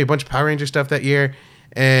parents got me a bunch of Power Ranger stuff that year,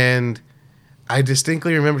 and I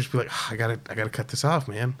distinctly remember just be like, I gotta cut this off,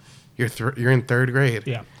 man. You're in third grade.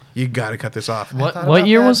 Yeah. You gotta cut this off. What Thought about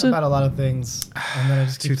year that, was it? About a lot of things, and then I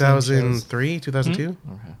just keep seeing shows. 2003, 2002.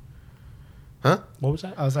 Okay. Huh? What was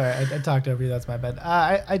that? Oh, sorry, I talked over you. That's my bad.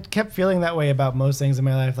 I kept feeling that way about most things in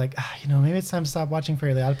my life. Like, maybe it's time to stop watching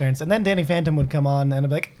Fairly Odd Parents. And then Danny Phantom would come on, and I'd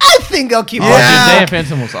be like, I think I'll keep Oh, watching. Yeah. dude, Dan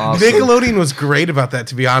Phantom was awesome. Nickelodeon was great about that,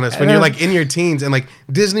 to be honest. When And you're then- like in your teens, and like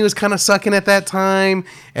Disney was kind of sucking at that time,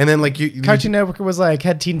 and then like you Cartoon Network was like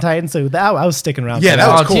had Teen Titans, so I was sticking around. Yeah, for that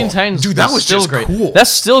was cool. Teen Titans, Dude, that was still just great. cool.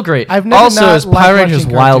 That's still great. I've never also, not is liked Power Rangers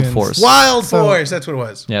watching Wild cartoons. Force. Wild So- Force. That's what it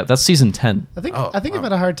was. Yeah, that's season 10. I think Oh, I think wow. I've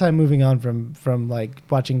had a hard time moving on from like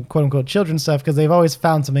watching quote unquote children's stuff because they've always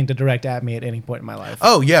found something to direct at me at any point in my life.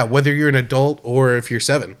 Oh yeah, whether you're an adult or if you're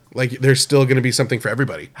 7, like there's still going to be something for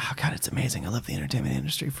everybody. Oh god, it's amazing. I love the entertainment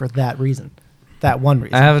industry for that reason. That one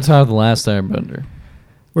reason. Avatar: The Last Airbender.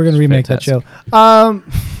 We're gonna remake that show.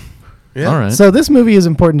 Yeah. All right. So this movie is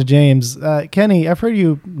important to James. Kenny, I've heard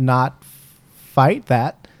you not fight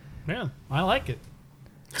that. Yeah, I like it.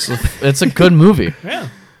 It's a good movie. Yeah.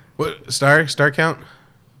 What star count?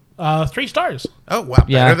 3 stars. Oh wow,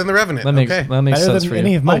 Yeah, better than the Revenant. That makes Okay. that makes Better sense than for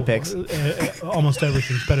any you. of my Oh, picks. Almost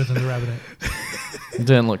everything's better than The Revenant. It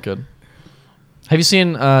didn't look good. Have you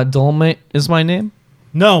seen Dolomite Is My Name?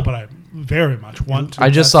 No, but I very much want to. I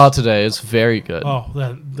just saw it today. It's very good. Oh,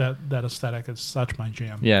 that aesthetic is such my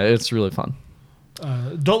jam. Yeah, it's really fun.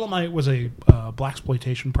 Dolomite was a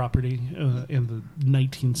blaxploitation property in the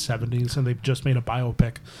 1970s, and they've just made a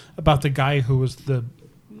biopic about the guy who was the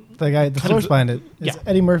The guy, the Kind of source behind it. It's yeah.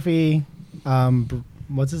 Eddie Murphy.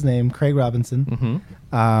 What's his name? Craig Robinson.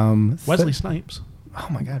 Wesley Snipes. Oh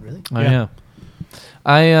my god, really? Oh, Yeah. yeah.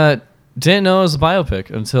 I didn't know it was a biopic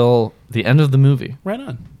until the end of the movie. Right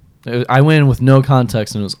on. I went in with no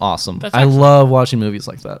context and it was awesome. That's I excellent. love watching movies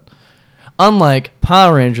like that. Unlike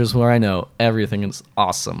Power Rangers, where I know everything is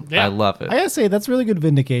awesome. Yeah. I love it. I gotta say that's really good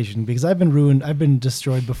vindication because I've been ruined. I've been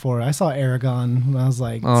destroyed before. I saw Aragon when I was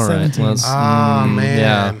like All right, 17. let's- Oh man.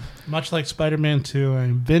 yeah. Much like Spider-Man 2, I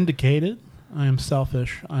am vindicated. I am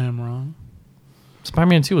selfish. I am wrong.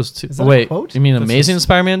 Spider-Man 2 was 2. Is that a Wait, quote? you mean That's Amazing the-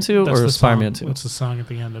 Spider-Man 2 That's or the Spider-Man song. 2? It's the song at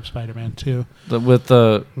the end of Spider-Man 2.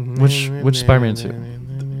 Which Spider-Man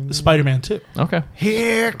 2? Spider-Man 2. Okay.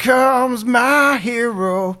 Here comes my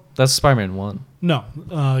hero. That's Spider-Man 1. No,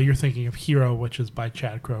 you're thinking of Hero, which is by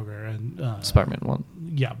Chad Kroger, and Spider-Man 1.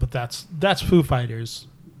 yeah, but that's Foo Fighters,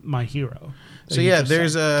 My Hero. that So you yeah,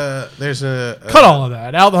 just said. there's a Cut all of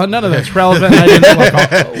that. None of that's relevant.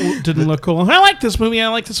 I didn't look cool. I like this movie. I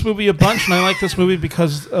like this movie a bunch, and I like this movie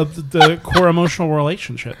because of the core emotional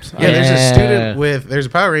relationships. Yeah, there's a Yeah. student there's a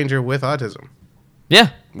Power Ranger with autism. Yeah.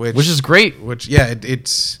 Which- Which is great. Which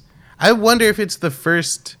it's I wonder if it's the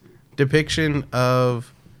first depiction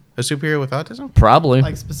of a superhero with autism. Probably.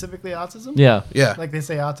 Like specifically autism. yeah. Yeah. Like they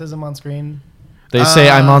say autism on screen. They say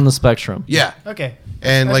I'm on the spectrum. Yeah. Okay.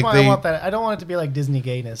 And That's like why they I want that. I don't want it to be like Disney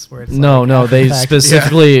gayness where it's No, like no, after they the fact.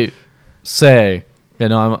 specifically say,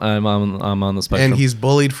 I'm on the spectrum. and he's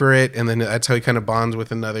bullied for it, and then that's how he kind of bonds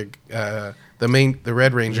with another the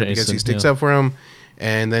Red Ranger because he Jason, sticks yeah. up for him,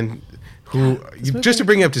 and then just to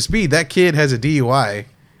bring you up to speed, that kid has a DUI.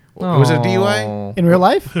 Was it a DUI? Oh. in real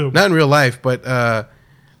life. Who? Not in real life, but The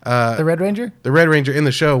Red Ranger. the Red Ranger in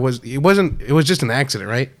the show was just an accident,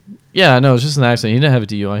 right? Yeah, no, it was just an accident. He didn't have a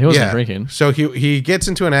DUI. He wasn't drinking. So he gets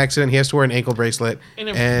into an accident. He has to wear an ankle bracelet, in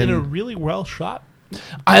a and really well shot.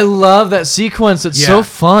 I love that sequence. It's so Yeah.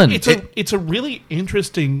 fun. It's a really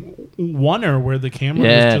interesting oneer where the camera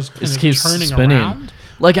Yeah, is just it kind of keeps turning spinning. around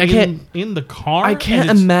Like I can't in the car. I can't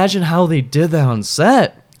imagine how they did that on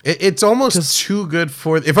set. It's almost too good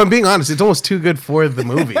for. If I'm being honest, it's almost too good for the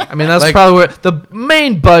movie. I mean, that's probably where the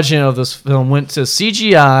main budget of this film went to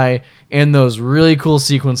CGI and those really cool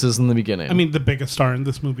sequences in the beginning. I mean, the biggest star in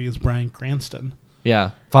this movie is Bryan Cranston.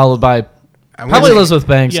 yeah, followed by I'm probably gonna- Elizabeth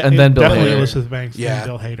Banks and then Bill definitely Hader. Elizabeth Banks Yeah. and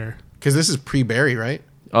Bill Hader. because this is pre-Barry, right?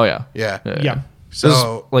 Oh yeah, Yeah. Yeah. This is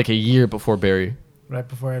So like a year before Barry. Right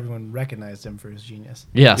before everyone recognized him for his genius.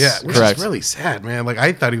 Yes, yeah, which correct. is really sad, man. Like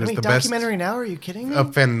I thought he was the best. documentary now? Are you kidding me?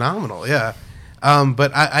 Phenomenal, yeah.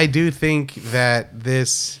 But I do think that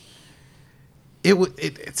this,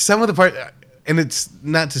 some of the part, and it's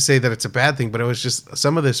not to say that it's a bad thing, but it was just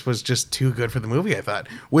some of this was just too good for the movie. I thought,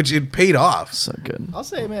 which it paid off. So good. I'll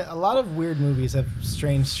say, man, a lot of weird movies have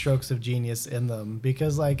strange strokes of genius in them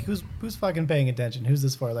because, like, who's fucking paying attention? Who's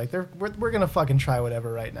this for? Like, we're gonna fucking try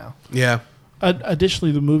whatever right now. Yeah,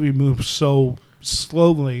 Additionally, the movie moves so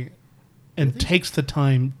slowly and takes the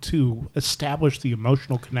time to establish the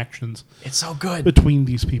emotional connections It's so good. between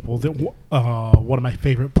these people. That one of my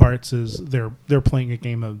favorite parts is they're playing a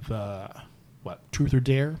game of Truth or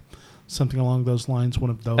Dare, something along those lines.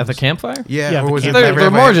 One of those At the campfire? yeah. Yeah, or the was it campfire. They're Never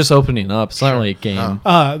Have I more Ever- just opening up. It's not really a game.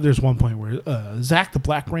 There's one point where Zach the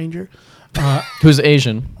Black Ranger. Who's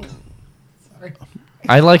Asian?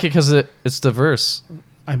 I like it because it's diverse.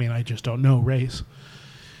 I mean, I just don't know race.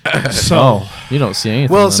 So Oh, you don't see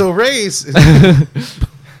anything. Well, then. so race.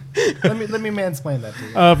 Let me mansplain that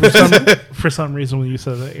to you. for some reason, when you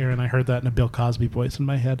said that, Aaron, I heard that in a Bill Cosby voice in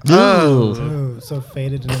my head. Ooh. Oh, so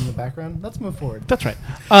faded and in the background. Let's move forward. That's right.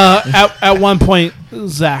 At one point,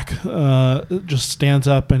 Zach just stands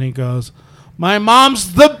up and he goes, "My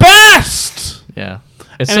mom's the best," Yeah,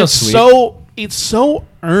 it's and so it's sweet. it's so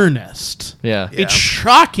earnest. Yeah. It's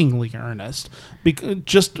shockingly earnest.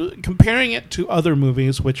 Just comparing it to other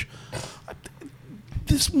movies, which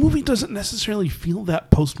this movie doesn't necessarily feel that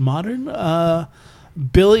postmodern.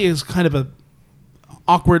 Billy is kind of a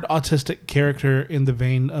awkward autistic character in the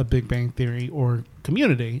vein of Big Bang Theory or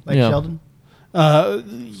Community. Like Yeah. Sheldon?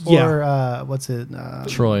 Yeah, Or, what's it?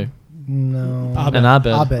 Troy No. Abed. and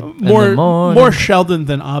Abed. Abed. In the morning. more Sheldon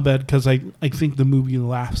than Abed, because I think the movie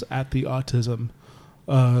laughs at the autism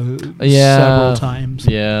several times.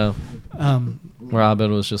 Yeah, Um, where Abed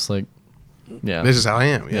was just like, yeah. This is how I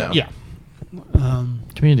am. Yeah. yeah.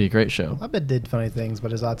 Community, great show. Abed did funny things,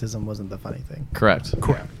 but his autism wasn't the funny thing. Correct.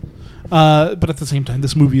 Correct. But at the same time,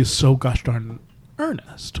 this movie is so gosh darn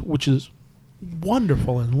earnest, which is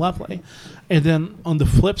wonderful and lovely. And then on the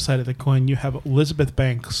flip side of the coin, you have Elizabeth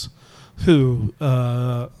Banks, who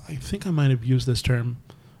I think I might have used this term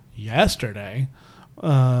yesterday.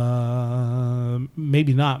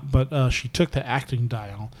 Maybe not, but she took the acting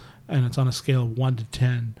dial, and it's on a scale of 1 to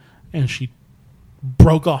 10, and she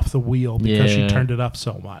broke off the wheel because she Yeah. turned it up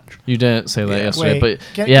so much. You didn't say that Yeah. yesterday, Wait, but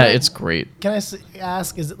can it's great. Can I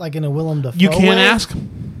ask, is it like in a Willem Dafoe You can way? ask.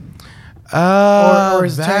 Or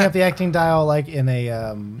is turning that- up the acting dial like in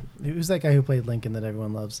a who's that guy who played Lincoln that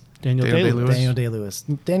everyone loves? Daniel Daniel Day-Lewis. Day-Lewis. Daniel Day-Lewis.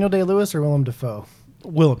 Daniel Day-Lewis or Willem Dafoe?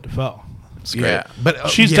 Willem Dafoe. It's great. Yeah, but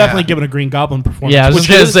She's definitely given a Green Goblin performance. Yeah, I was which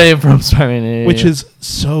just gonna is, say from Spider-Man. which is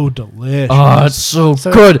so delicious. oh, it's so,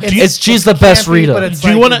 So good. it's- She's the it's best campy, Rita. but it's do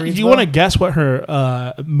you like want it to reads do you want to well? guess what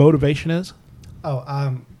her motivation is? Oh,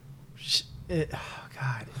 oh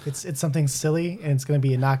God, it's something silly and it's going to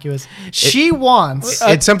be innocuous. She wants.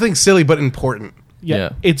 It's something silly but important.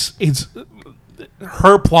 Yeah. It's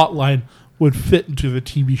her plot line would fit into the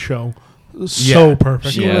TV show so Yeah.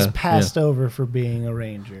 perfectly. She Yeah, was passed over for being a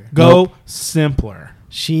ranger. Go simpler.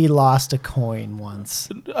 She lost a coin once.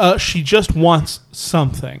 She just wants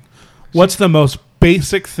something. What's the most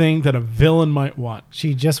basic thing that a villain might want?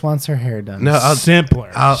 She just wants her hair done. No,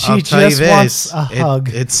 Simpler. I'll She tell you just this. wants a hug.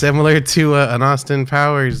 It's similar to an Austin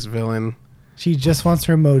Powers villain. She just wants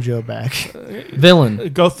her mojo back.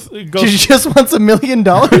 Villain. go. She just wants $1 million.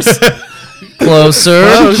 Closer.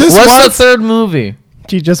 Close. Just What's the once. third movie?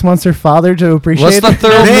 She just wants her father to appreciate What's the it.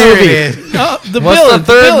 third There movie? it is. the What's villain. the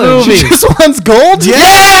third villain. movie? She just wants gold?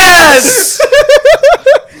 Yes!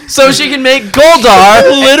 So she can make Goldar.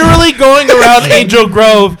 Literally going around Angel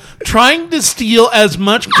Grove trying to steal as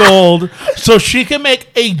much gold so she can make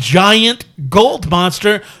a giant gold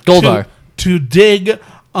monster Goldar. to dig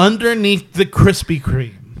underneath the Krispy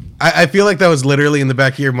Kreme. I feel like that was literally in the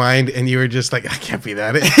back of your mind, and you were just like, "I can't be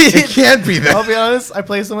that. It can't be I'll that." be honest, I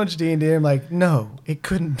play so much D&D, I'm like, no, it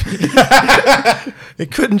couldn't be.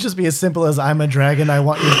 It couldn't just be as simple as I'm a dragon, I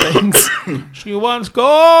want your things. She wants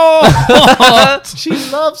gold. She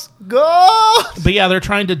loves gold. But yeah, they're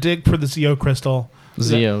trying to dig for the Zeo crystal.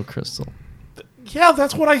 Zeo Crystal. Yeah,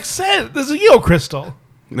 that's what I said. The Zeo crystal.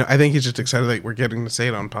 I think he's just excited that we're getting to say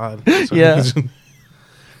it on pod. So Yeah.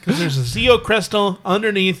 Because there's a Zeo crystal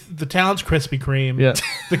underneath the town's Krispy Kreme. Yeah.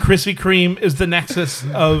 The Krispy Kreme is the nexus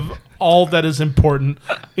of all that is important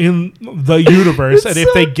in the universe. And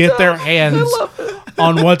if they get their hands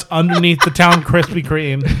on what's underneath the town Krispy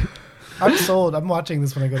Kreme, I'm sold. I'm watching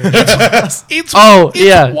this when I go to the it's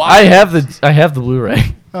yeah. wild. I have the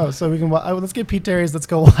Blu-ray. Oh, so we can let's get Pete Terry's. Let's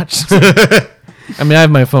go watch. I mean, I have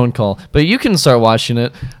my phone call, but you can start watching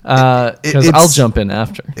it because I'll jump in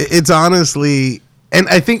after. It's honestly, and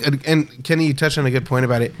I think, and Kenny, you touched on a good point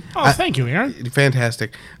about it. Thank you, Aaron.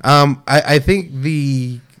 Fantastic. I think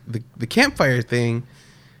the campfire thing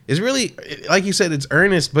is really, like you said, it's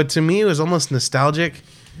earnest, but to me it was almost nostalgic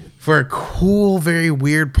for a cool, very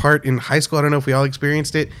weird part in high school. I don't know if we all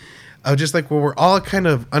experienced it. Of just like where we're all kind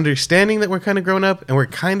of understanding that we're kind of grown up and we're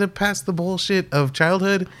kind of past the bullshit of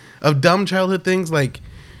childhood, of dumb childhood things like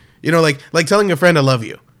telling a friend I love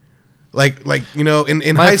you. Like in high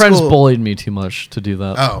school. My friends bullied me too much to do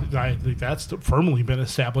that. Oh. I think that's firmly been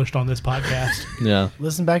established on this podcast. Yeah.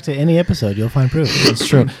 Listen back to any episode. You'll find proof. It's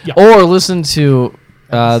true. Yeah. Or listen to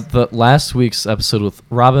the last week's episode with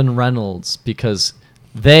Robin Reynolds because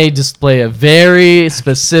they display a very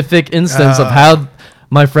specific instance of how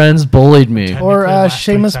my friends bullied me. Or, Technically, last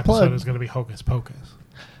shameless week's plug. episode is going to be Hocus Pocus.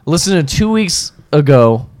 Listen to 2 weeks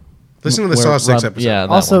ago. Listen to the where Saw 6 Rob- episode. Yeah, that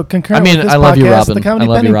Also, one. concurrent I mean, with this I love podcast, you, Robin. the Comedy I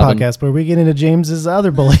love Pending you, Robin. podcast, where we get into James's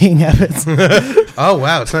other bullying habits. Oh,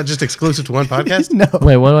 wow. It's not just exclusive to one podcast? No.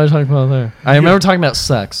 Wait, what am I talking about there? I remember talking about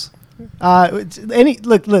sex.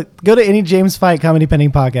 Look, go to any James Fight Comedy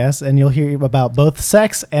Pending podcast, and you'll hear about both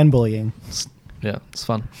sex and bullying. Yeah, it's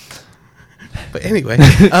fun. But anyway,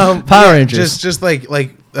 Power Rangers. Just like to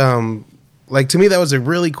me, that was a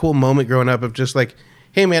really cool moment growing up of just like,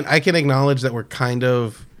 hey man, I can acknowledge that we're kind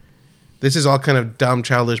of, this is all kind of dumb,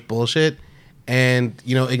 childish bullshit, and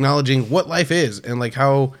acknowledging what life is and like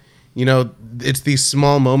how it's these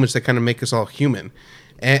small moments that kind of make us all human,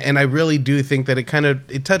 and I really do think that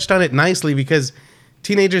it touched on it nicely because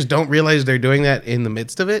teenagers don't realize they're doing that in the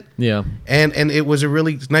midst of it. Yeah. And it was a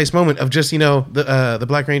really nice moment of just, the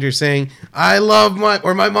Black Ranger saying, I love my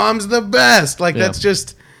mom's the best. Like, Yeah. that's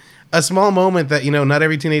just a small moment that, not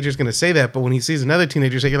every teenager is going to say that. But when he sees another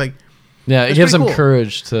teenager say, you're like, Yeah, it That's gives pretty them cool.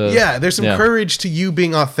 courage to... yeah, there's some courage to you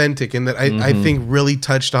being authentic. And that I think really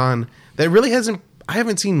touched on, that really I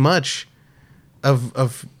haven't seen much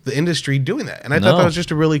of the industry doing that. And I thought that was just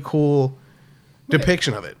a really cool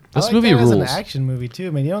depiction of it. This I like movie that rules. as an action movie too. I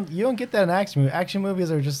mean, you don't get that in action movie. Action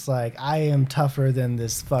movies are just like, I am tougher than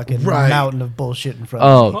this fucking Right. mountain of bullshit in front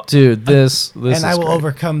of me. Oh, dude, this And is I will great.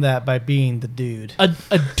 overcome that by being the dude.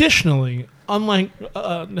 Additionally, unlike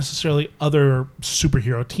necessarily other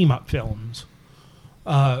superhero team-up films,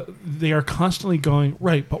 they are constantly going,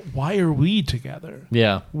 right, but why are we together?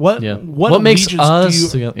 Yeah. What Yeah. what makes allegiance do us you-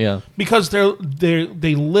 together? Yeah. Because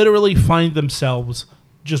they literally find themselves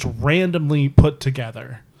just randomly put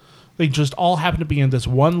together. They just all happen to be in this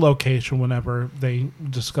one location whenever they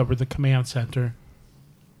discover the command center.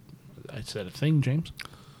 I said a thing, James.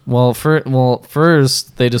 Well,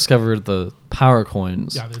 first they discovered the power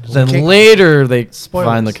coins. Yeah, they just- then Okay. later they Spoilers.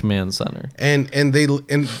 find the command center. And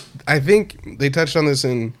I think they touched on this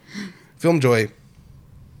in Film Joy.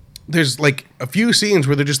 There's like a few scenes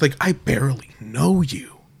where they're just like, I barely know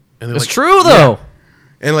you. And they're It's like, true though.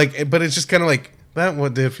 And but it's just kind of like, that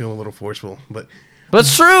one did feel a little forceful, but But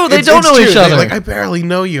it's true. They it's don't know true. each They're other. like, I barely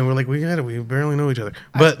know you. And we're like, we barely know each other.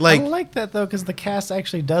 But I like that though, because the cast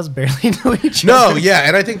actually does barely know each no, other. yeah,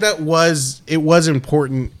 and I think it was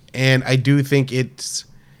important, and I do think it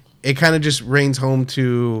kind of just reigns home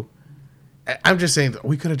to. I'm just saying that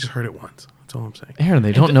we could have just heard it once. That's all I'm saying. Aaron,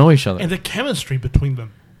 they don't know each other. And the chemistry between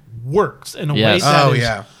them works in a way Yes. that Oh is-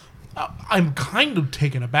 yeah, I'm kind of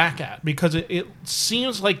taken aback at, because it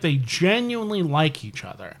seems like they genuinely like each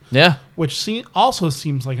other. Yeah. Which also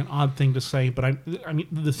seems like an odd thing to say, but I mean,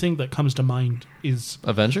 the thing that comes to mind is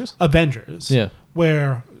Avengers? Avengers. Yeah.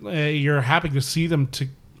 Where you're happy to see them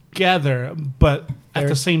together, but at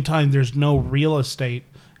the same time, there's no real estate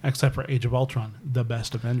except for Age of Ultron, the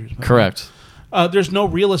best Avengers movie. Correct. There's no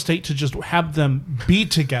real estate to just have them be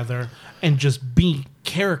together and just be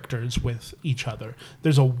characters with each other.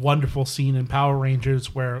 There's a wonderful scene in Power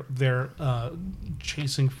Rangers where they're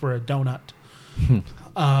chasing for a donut.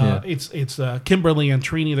 It's Kimberly and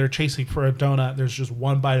Trini. They're chasing for a donut. There's just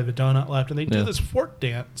one bite of the donut left, and they do Yeah. this fork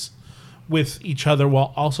dance with each other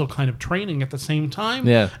while also kind of training at the same time.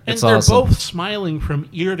 Yeah, and it's they're awesome. both smiling from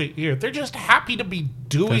ear to ear. They're just happy to be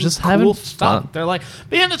doing just having cool stuff. fun. They're like,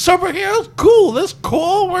 man, the superheroes, cool. This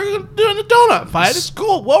cool. We're doing a donut fight. It's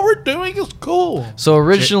cool. What we're doing is cool. So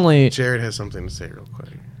originally, Jared has something to say real quick.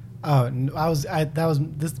 Oh,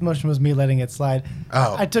 this motion was me letting it slide.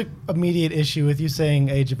 Oh. I took immediate issue with you saying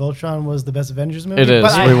Age of Ultron was the best Avengers movie. It is.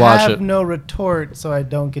 But Rewatch I have it. no retort, so I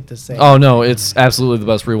don't get to say. oh no, it's absolutely the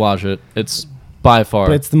best. Rewatch it. It's by far.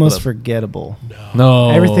 But it's the most best. forgettable.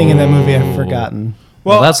 No, Everything in that movie I've forgotten.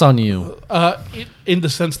 Well, that's on you. In the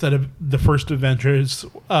sense that the first Avengers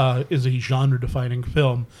is a genre-defining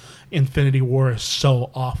film, Infinity War is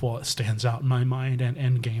so awful it stands out in my mind, and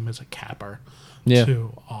Endgame is a capper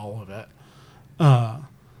to all of it.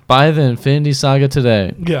 Buy the Infinity Saga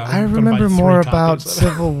today. Yeah, I I'm gonna remember buy more 3 about copies of it.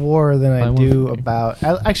 Civil War than I Buy one do for me. about.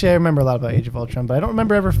 Actually, I remember a lot about Age of Ultron, but I don't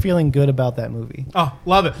remember ever feeling good about that movie. Oh,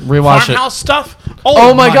 love it! Rewatch it. Farmhouse stuff.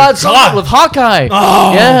 Oh my God, something with Hawkeye.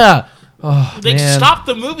 Oh. Yeah. Oh, They man. stopped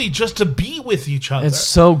the movie just to be with each other. It's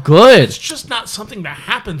so good. It's just not something that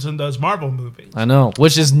happens in those Marvel movies. I know,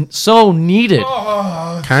 which is so needed.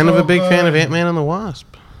 Kind of a big fan of Ant-Man and the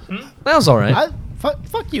Wasp. That was all right.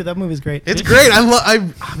 Fuck you. That movie's great. It's great.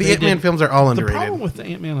 The Ant-Man films are all The problem underrated. with the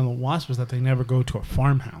Ant-Man and the Wasp is that they never go to a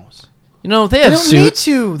farmhouse. You know, they They have don't need suits.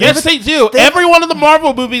 to. Yes, they do. Every one of the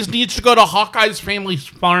Marvel movies needs to go to Hawkeye's family's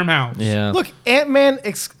farmhouse. Yeah. Look, Ant-Man.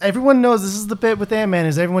 Everyone knows this is the bit with Ant-Man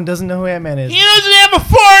is everyone doesn't know who Ant-Man is. He doesn't have a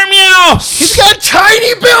farmhouse. He's got a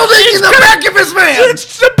tiny building in the back of his van.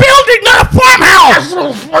 It's a building, not a farmhouse.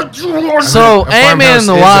 So A Ant-Man and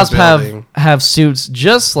the farmhouse is Wasp a building. have suits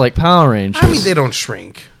just like Power Rangers. I mean, they don't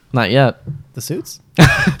shrink. Not yet. The suits.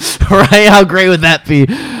 Right? How great would that be?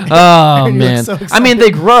 Oh You look man. so I mean, excited.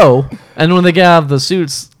 they grow, and when they get out of the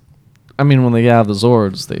suits, when they get out of the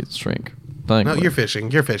Zords, they shrink. No, Thankfully. you're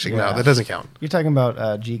fishing. You're fishing. Yeah. No, that doesn't count. You're talking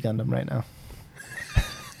about G Gundam right now.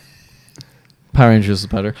 Power Rangers is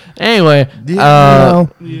better. Anyway, No.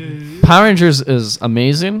 Power Rangers is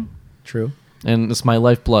amazing, True. and it's my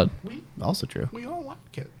lifeblood. Also true. We all like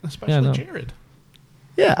it, especially Yeah, I know. Jared.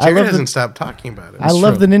 Yeah, I Jared love hasn't stopped talking about it. I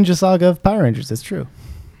love true. the Ninja Saga of Power Rangers. It's true.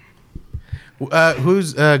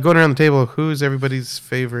 Who's going around the table? Who's everybody's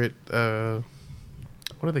favorite?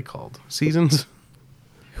 What are they called? Seasons?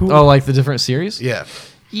 Oh, like the different series? Yeah.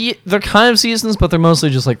 Yeah, they're kind of seasons, but they're mostly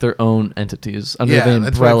just like their own entities under Yeah, the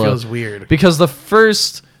that's why it umbrella. feels weird. Because the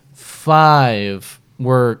first 5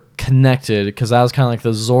 were connected, because that was kind of like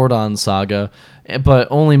the Zordon saga, but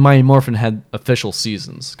only Mighty Morphin had official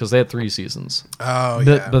seasons, because they had 3 seasons. Oh, But,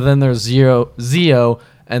 yeah. but then there's Zeo,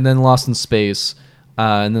 and then Lost in Space,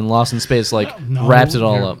 and then Lost in Space No, wrapped it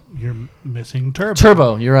all you're- up. You're missing Turbo.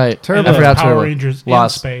 Turbo, you're right. Turbo. I forgot Power Turbo. Rangers in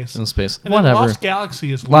Lost space. In space. And then Whatever. Lost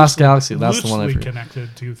Galaxy is Lost Galaxy, that's the one I loosely forget.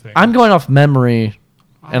 connected to things. I'm going off memory,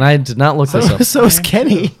 and I did not look this up. So is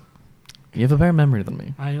Kenny. You have a better memory than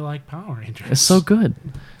me. I like Power Rangers. It's so good.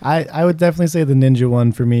 I would definitely say the Ninja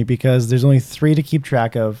one for me because there's only 3 to keep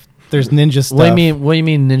track of. There's Ninja stuff. What do you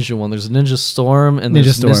mean Ninja one? There's Ninja Storm and Ninja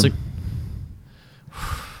there's Storm. Mystic.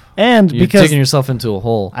 And You're because digging yourself into a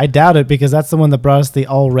hole. I doubt it because that's the one that brought us the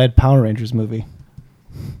all red Power Rangers movie.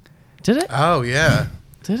 Did it? Oh, yeah.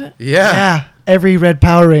 Did it? Yeah. Every red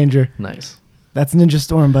Power Ranger. Nice. That's Ninja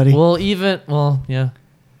Storm, buddy. Yeah.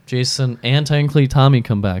 Jason and technically Tommy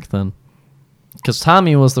come back then. Because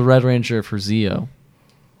Tommy was the Red Ranger for Zeo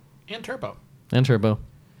and Turbo. and Turbo.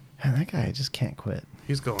 Man, that guy just can't quit.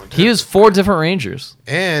 He's going. He was 4 different Rangers.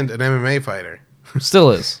 And an MMA fighter.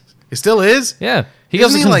 Still is. He still is? Yeah. He goes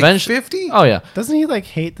Isn't to he like convention. 50? Oh, yeah. Doesn't he like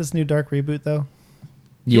hate this new Dark reboot though?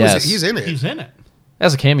 Yes. He's in it. He's in it.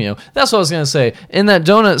 As a cameo. That's what I was going to say. In that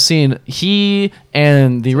donut scene, he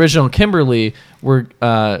and the original Kimberly were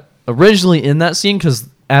originally in that scene because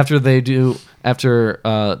in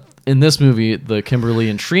this movie, the Kimberly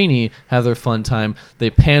and Trini have their fun time. They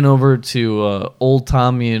pan over to old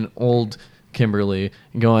Tommy and old Kimberly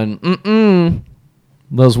going,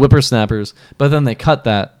 those whippersnappers. But then they cut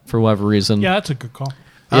that for whatever reason. Yeah, that's a good call.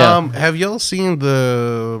 Yeah. Have y'all seen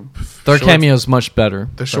the Their short- cameo is much better.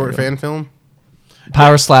 The short fan film?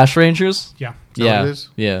 Power Slash Rangers? Yeah. that what it is?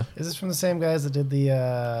 Yeah. Is this from the same guys that did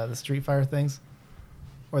the Street Fighter things,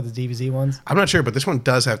 or the DBZ ones? I'm not sure, but this one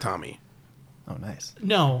does have Tommy. Oh, nice.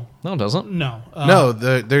 No. No, it doesn't. No. No,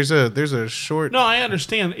 there's a short. No, I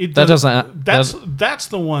understand. It That doesn't. doesn't- That's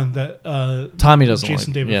the one that Tommy doesn't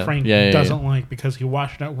Jason like. David Yeah. Frank Yeah, yeah, doesn't yeah. like because he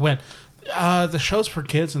watched it when the show's for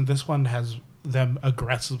kids and this one has them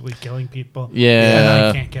aggressively killing people. Yeah. and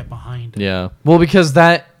I can't get behind it. Yeah. Well, because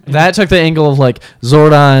that took the angle of like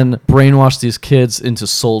Zordon brainwashed these kids into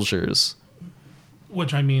soldiers.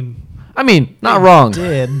 Which I mean, I mean, not wrong.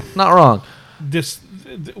 Did. Not wrong.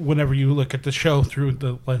 Whenever you look at the show through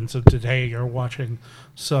the lens of today, you're watching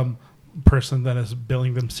some person that is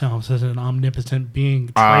billing themselves as an omnipotent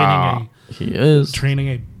being He is.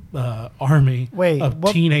 training a army of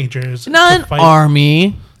teenagers. Not to an fight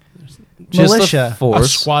army. Just Militia. a a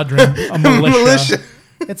force. squadron, a militia.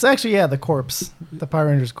 It's actually, the corpse. The Power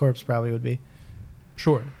Rangers corpse probably would be.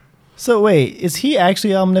 Sure. So wait, is he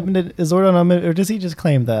actually omnipotent? Is Zordon omnipotent, or does he just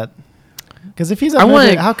claim that? Because if he's I want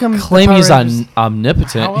omnipotent, how come to claim the Power he's Rangers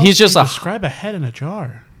omnipotent. How else He's do just you a. describe a head in a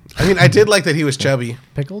jar. I mean, I did like that he was chubby.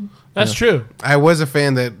 pickled? That's true. I was a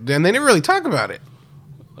fan that, and they didn't really talk about it.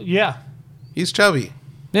 Yeah, He's chubby.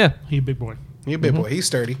 Yeah. he's a big boy. He's a big boy. He's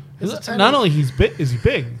sturdy. Not only is he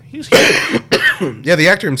big, he's huge. Yeah, the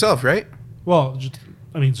actor himself, right? Well,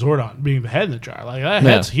 Zordon being the head in the jar, like that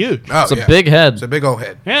head's huge. Oh, It's a big head. It's a big old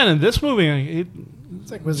head. And in this movie,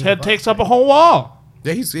 It's like his Wizard head of takes Oz up a big. whole wall.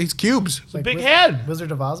 Yeah, he's cubes. It's a big head.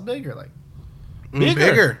 Wizard of Oz big or like?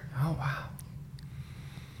 Bigger. Oh wow.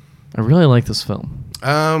 I really like this film.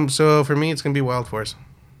 So for me, it's gonna be Wild Force.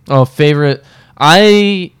 Oh, favorite.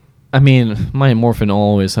 I mean, Mighty Morphin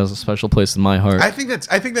always has a special place in my heart. I think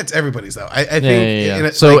that's everybody's though. I think. Yeah. in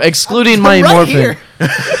a- So like, excluding I'm Mighty right Morphin. here.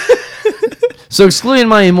 So excluding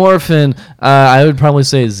Mighty Morphin, I would probably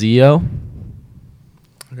say Zeo.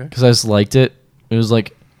 Okay. Because I just liked it. It was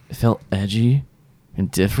like, it felt edgy and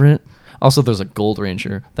different. Also, there's a Gold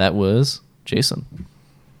Ranger that was Jason.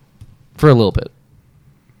 For a little bit.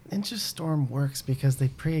 Ninja Storm works because they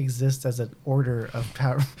pre-exist as an order of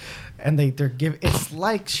power, and they're give. It's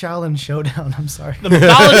like Shaolin Showdown. I'm sorry. The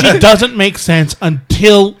mythology doesn't make sense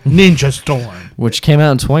until Ninja Storm. Which came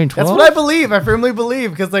out in 2012. That's what I believe. I firmly believe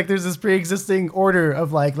because like there's this pre-existing order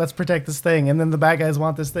of like let's protect this thing, and then the bad guys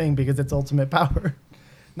want this thing because it's ultimate power,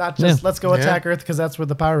 not just let's go attack Earth because that's where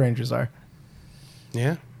the Power Rangers are.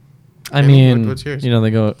 Yeah. I mean, what's yours? they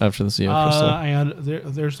go after the Zeo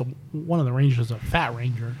crystal. There's one of the Rangers, a Fat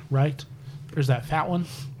Ranger, right? There's that fat one.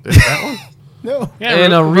 There's that one. No. Yeah,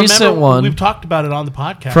 And a recent one- We've talked about it on the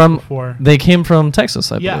podcast before. They came from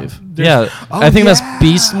Texas, I Yeah, believe. there's- Yeah, Oh, I think yeah. that's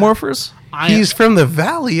Beast Morphers. He's from the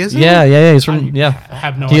valley, isn't he? Yeah. He's from I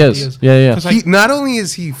have no He ideas. is. Yeah. 'Cause He, not only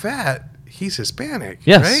is he fat, he's Hispanic.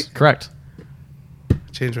 Yes, Right? correct.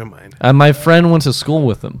 Changed my mind. My friend went to school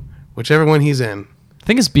with him. Whichever one he's in, I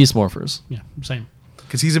think it's Beast Morphers. Yeah, same.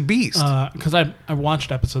 because he's a beast. Because I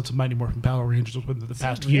watched episodes of Mighty Morphin Power Rangers within the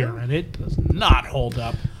past year, and it does not hold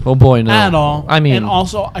up Oh boy, no. at all. I mean, and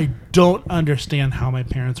also I don't understand how my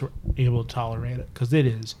parents were able to tolerate it because it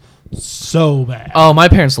is so bad. oh, my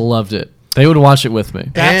parents loved it. They would watch it with me.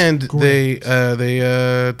 That's and great.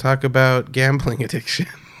 they talk about gambling addiction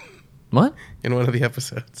What? in one of the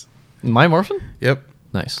episodes. My Morphin? Yep.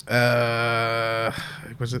 Nice.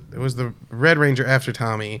 It was the Red Ranger after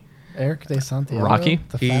Tommy. Eric De Santiago. Rocky?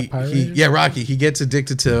 The fat Power Ranger? Yeah, Rocky. He gets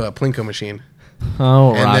addicted to a Plinko machine.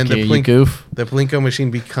 Oh, And Rocky, then the you Plink- goof. The Plinko machine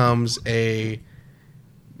becomes a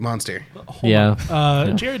monster. Yeah.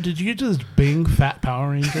 Jerod, did you just Bing Fat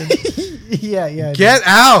Power Ranger? Yeah. Get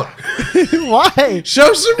out! Why?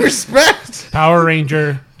 Show some respect. Power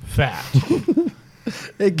Ranger Fat.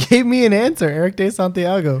 It gave me an answer. Eric De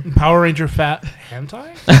Santiago. Power Ranger Fat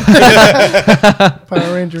Hentai?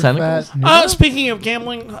 Power Ranger Tentacles? fat. Speaking of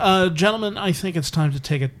gambling, gentlemen, I think it's time to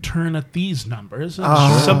take a turn at these numbers.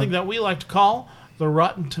 It's something that we like to call the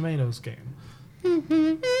Rotten Tomatoes game.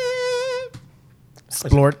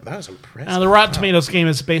 Splort. That was impressive. Now, the Rotten Tomatoes game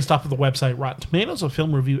is based off of the website Rotten Tomatoes, a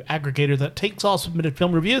film review aggregator that takes all submitted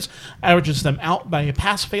film reviews, averages them out by a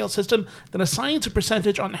pass-fail system, then assigns a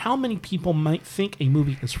percentage on how many people might think a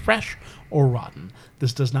movie is fresh or rotten.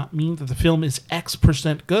 This does not mean that the film is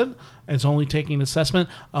X% good. It's only taking an assessment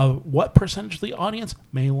of what percentage of the audience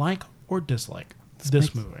may like or dislike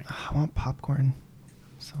this movie. I want popcorn.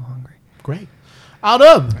 I'm so hungry. Great. Out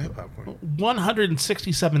of I have popcorn.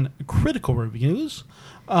 167 critical reviews,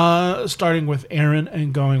 starting with Aaron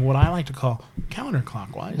and going what I like to call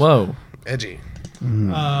counterclockwise. Whoa. Edgy.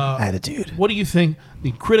 Attitude. What do you think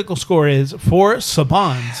the critical score is for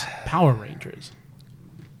Saban's Power Rangers?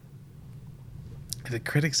 The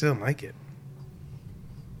critics didn't like it.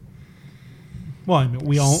 Well, I mean,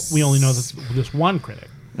 we only know this one critic.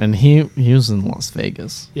 And he was in Las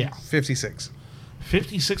Vegas. Yeah, 56.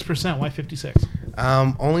 56%. Why 56?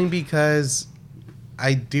 Only because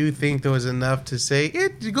I do think there was enough to say,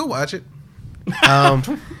 go watch it.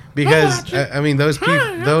 Because I mean,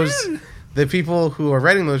 the people who are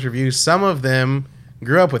writing those reviews, some of them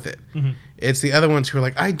grew up with it. Mm-hmm. It's the other ones who are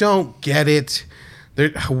like, I don't get it.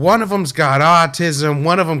 One of them's got autism.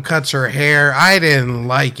 One of them cuts her hair. I didn't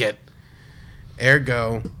like it.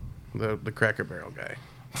 Ergo, the Cracker Barrel guy.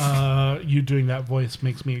 You doing that voice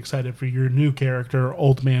makes me excited for your new character,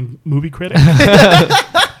 Old Man Movie Critic.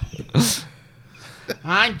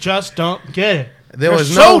 I just don't get it. There You're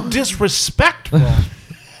was so no- disrespectful.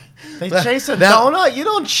 They chase a that- donut? You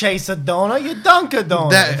don't chase a donut. You dunk a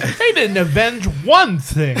donut. They didn't avenge one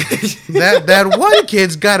thing. that one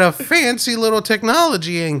kid's got a fancy little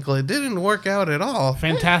technology ankle. It didn't work out at all.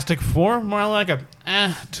 Fantastic Four, more like a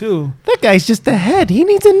 2. That guy's just a head. He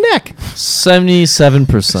needs a neck. 77%.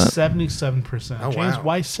 77%. Oh, James, wow.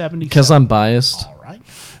 why 70? Because I'm biased. All right.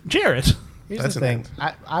 Jared. Here's That's the thing.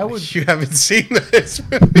 I would You haven't seen this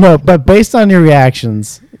movie. no, but based on your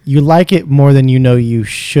reactions, you like it more than you know you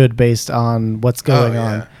should based on what's going yeah.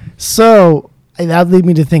 on. So that would lead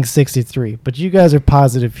me to think 63. But you guys are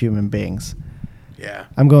positive human beings. Yeah,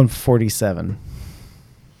 I'm going 47.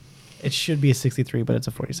 It should be a 63, but it's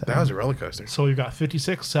a 47. that was a roller coaster. So we've got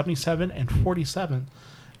 56, 77, and 47.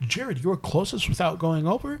 Jared, you were closest without going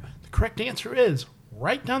over. The correct answer is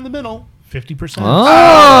right down the middle, 50%.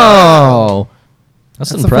 Oh. That's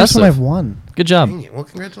the first one I've impressive. won. Good job. Dang it. Well,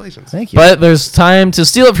 congratulations. Thank you. But there's time to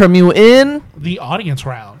steal it from you in. The audience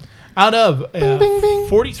round. Out of Bing, bing.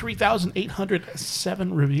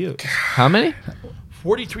 43,807 reviews, How many?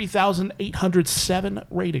 43,807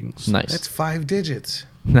 ratings. Nice. That's 5 digits.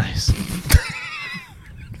 Nice.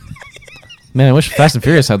 Man, I wish Fast and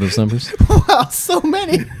Furious had those numbers. Wow, so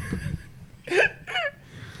many.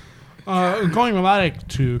 Going melodic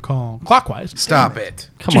to call clockwise. Stop it.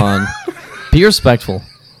 Come on. Be respectful.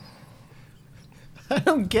 I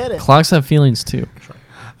don't get it. Clocks have feelings too.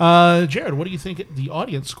 Jared, what do you think the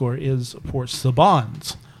audience score is for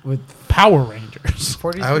Saban's With Power Rangers?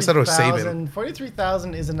 I always thought it was Saban.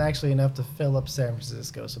 43,000 isn't actually enough to fill up San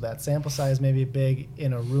Francisco. So that sample size may be big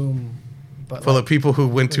in a room, but Full of people who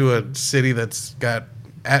went to a city that's got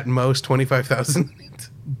at most 25,000.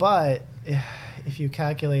 But if you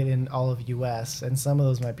calculate in all of U.S. and some of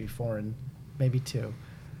those might be foreign, maybe 2.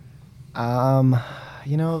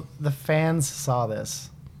 The fans saw this.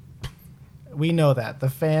 We know that the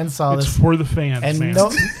fans saw It's this, for the fans, and man. It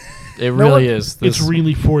No really one- is. It's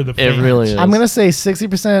really for the fans. It really is. I'm gonna say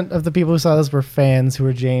 60% of the people who saw this were fans who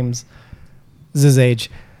were James's age,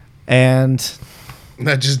 and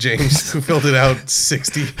Not just James, who filled it out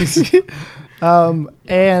 60.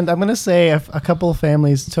 and I'm gonna say a couple of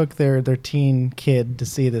families took their teen kid to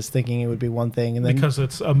see this, thinking it would be one thing, and then Because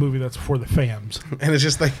it's a movie that's for the fans. And it's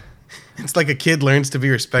just like, it's like a kid learns to be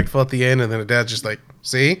respectful at the end, and then a dad's just like,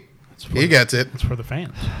 see? He gets it. It's for the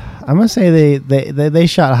fans. I'm gonna say they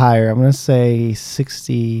shot higher. I'm gonna say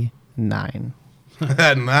 69.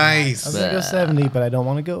 Nice. I'm gonna go 70, but I don't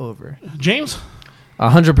want to go over. James?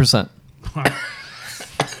 100%.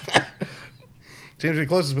 James be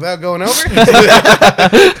closest without going over.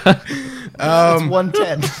 It's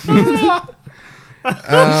 110.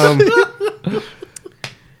 I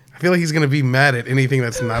feel like he's going to be mad at anything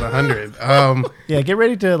that's not 100. Yeah, get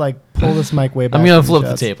ready to pull this mic way back. I'm gonna from flip the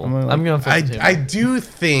chest. table. I'm gonna, I'm gonna flip the table. I do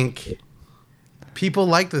think people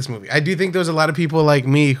like this movie. I do think there's a lot of people like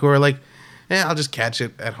me who are like, I'll just catch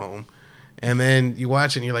it at home. And then you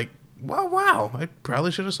watch it and you're like, wow, I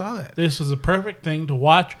probably should have saw that. This is a perfect thing to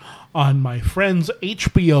watch on my friend's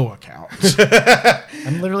HBO account.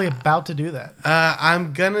 I'm literally about to do that.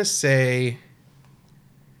 I'm gonna say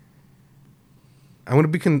I'm gonna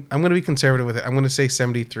be conservative with it. I'm gonna say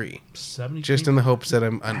 73, 73. just in the hopes that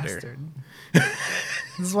I'm under. Bastard.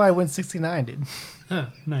 This is why I went 69, dude.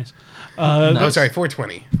 Nice. Oh, sorry,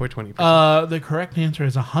 420. 420. The correct answer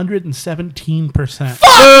is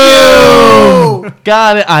 117%.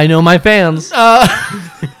 Got it. I know my fans. For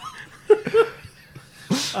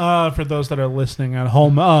those that are listening at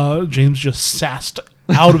home, James just sassed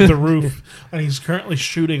out of the roof, and he's currently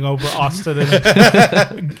shooting over Austin in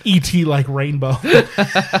an E.T. like rainbow.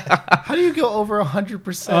 How do you go over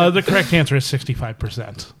 100%? The correct answer is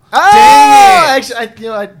 65%. Oh, actually,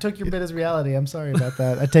 I took your bit as reality. I'm sorry about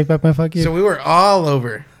that. I take back my fuck you. So we were all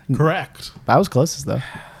over. Correct. I was closest though.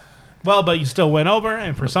 Well, but you still went over,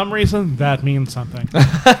 and for some reason, that means something.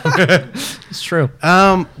 It's true.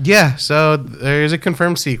 Yeah. So there is a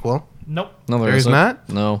confirmed sequel. Nope. No, There is isn't. not?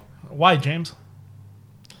 No, Why, James?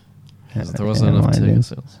 there wasn't enough ticket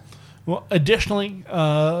sales. Well, additionally,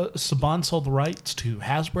 Saban sold the rights to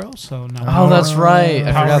Hasbro, so now Oh, that's right.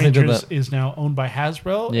 I Power forgot they did Rangers that. is now owned by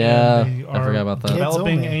Hasbro. Yeah, and they I forgot about that.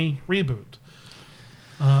 Developing Kids a reboot.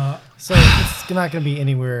 So it's not going to be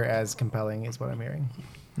anywhere as compelling, is what I'm hearing.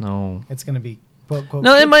 No. It's going to be quote quote.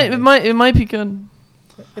 No, kid it might be good.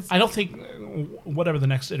 I don't think whatever the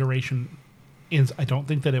next iteration is, I don't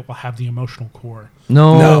think that it will have the emotional core.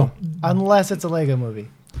 No. unless it's a Lego movie.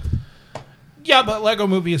 Yeah, but Lego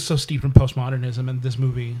Movie is so steeped in postmodernism, and this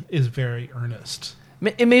movie is very earnest.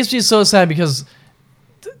 It makes me so sad because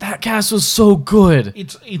that cast was so good.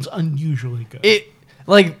 It's unusually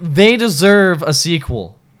good. They deserve a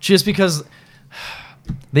sequel just because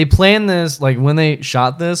they planned this. Like when they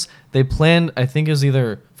shot this, they planned. I think it was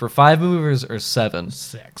either for 5 movies or 7.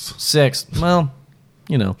 6. Well,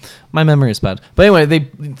 my memory is bad. But anyway,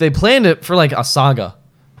 they planned it for like a saga,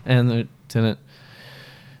 and it didn't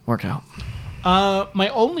work out. My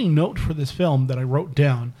only note for this film that I wrote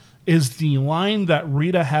down is the line that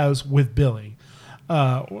Rita has with Billy.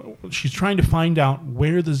 She's trying to find out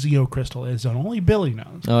where the Zeo crystal is, and only Billy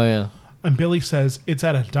knows. Oh, yeah. And Billy says, it's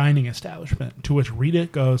at a dining establishment, to which Rita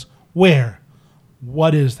goes, where?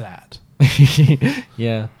 What is that?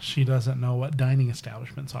 Yeah. She doesn't know what dining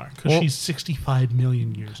establishments are, because she's 65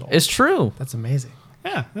 million years old. It's true. That's amazing.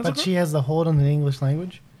 Yeah. But she has the hold on the English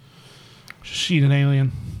language? She's an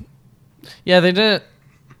alien. Yeah, they didn't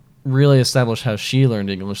really establish how she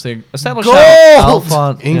learned English. They established Gold! how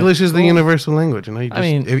Alphonse... English is the universal language. You know,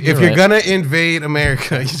 if you're gonna invade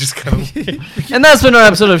America, you just gotta. And that's been our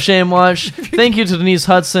episode of Shame Watch. Thank you to Denise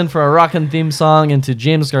Hudson for our rockin' theme song, and to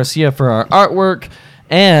James Garcia for our artwork,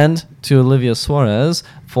 and to Olivia Suarez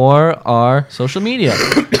for our social media.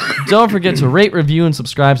 Don't forget to rate, review, and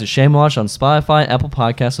subscribe to Shame Watch on Spotify, Apple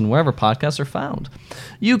Podcasts, and wherever podcasts are found.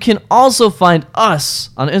 You can also find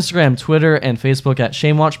us on Instagram, Twitter, and Facebook at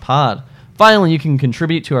ShameWatchPod. Finally, you can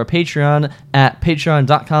contribute to our Patreon at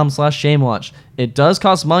patreon.com/ShameWatch. It does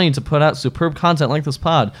cost money to put out superb content like this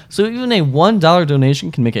pod, so even a $1 donation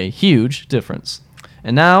can make a huge difference.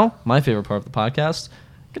 And now, my favorite part of the podcast,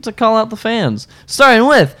 get to call out the fans. Starting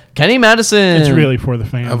with Kenny Madison. It's really for the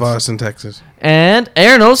fans. Of Austin, Texas. And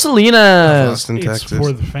Aaron Of O'Salinas. Austin, It's Texas.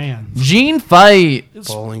 for the fans. Gene Fight. It's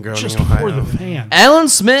Bowling Green, just Ohio. for the fans. Alan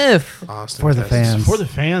Smith. Austin, For the Texas. fans. For the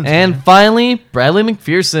fans. And man. finally, Bradley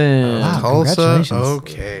McPherson. Wow. Tulsa. Congratulations.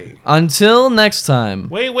 Okay. Until next time.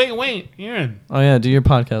 Wait, Aaron. Oh, yeah, do your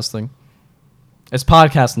podcast thing. It's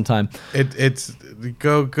podcasting time. It's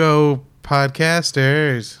go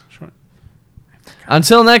podcasters. Sure.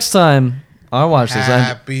 Until next time, our watch this.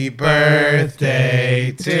 Happy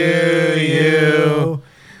birthday to you.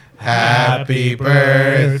 Happy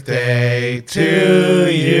birthday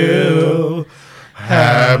to you.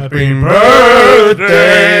 Happy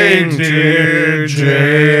birthday, dear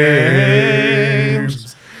James.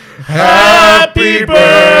 Happy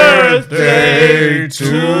birthday to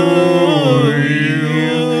you.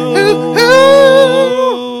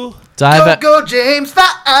 Dive at Go James,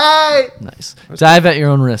 fight! nice. Dive at your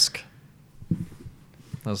own risk.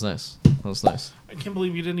 That was nice. I can't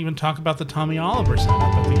believe you didn't even talk about the Tommy Oliver setup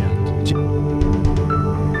at the end.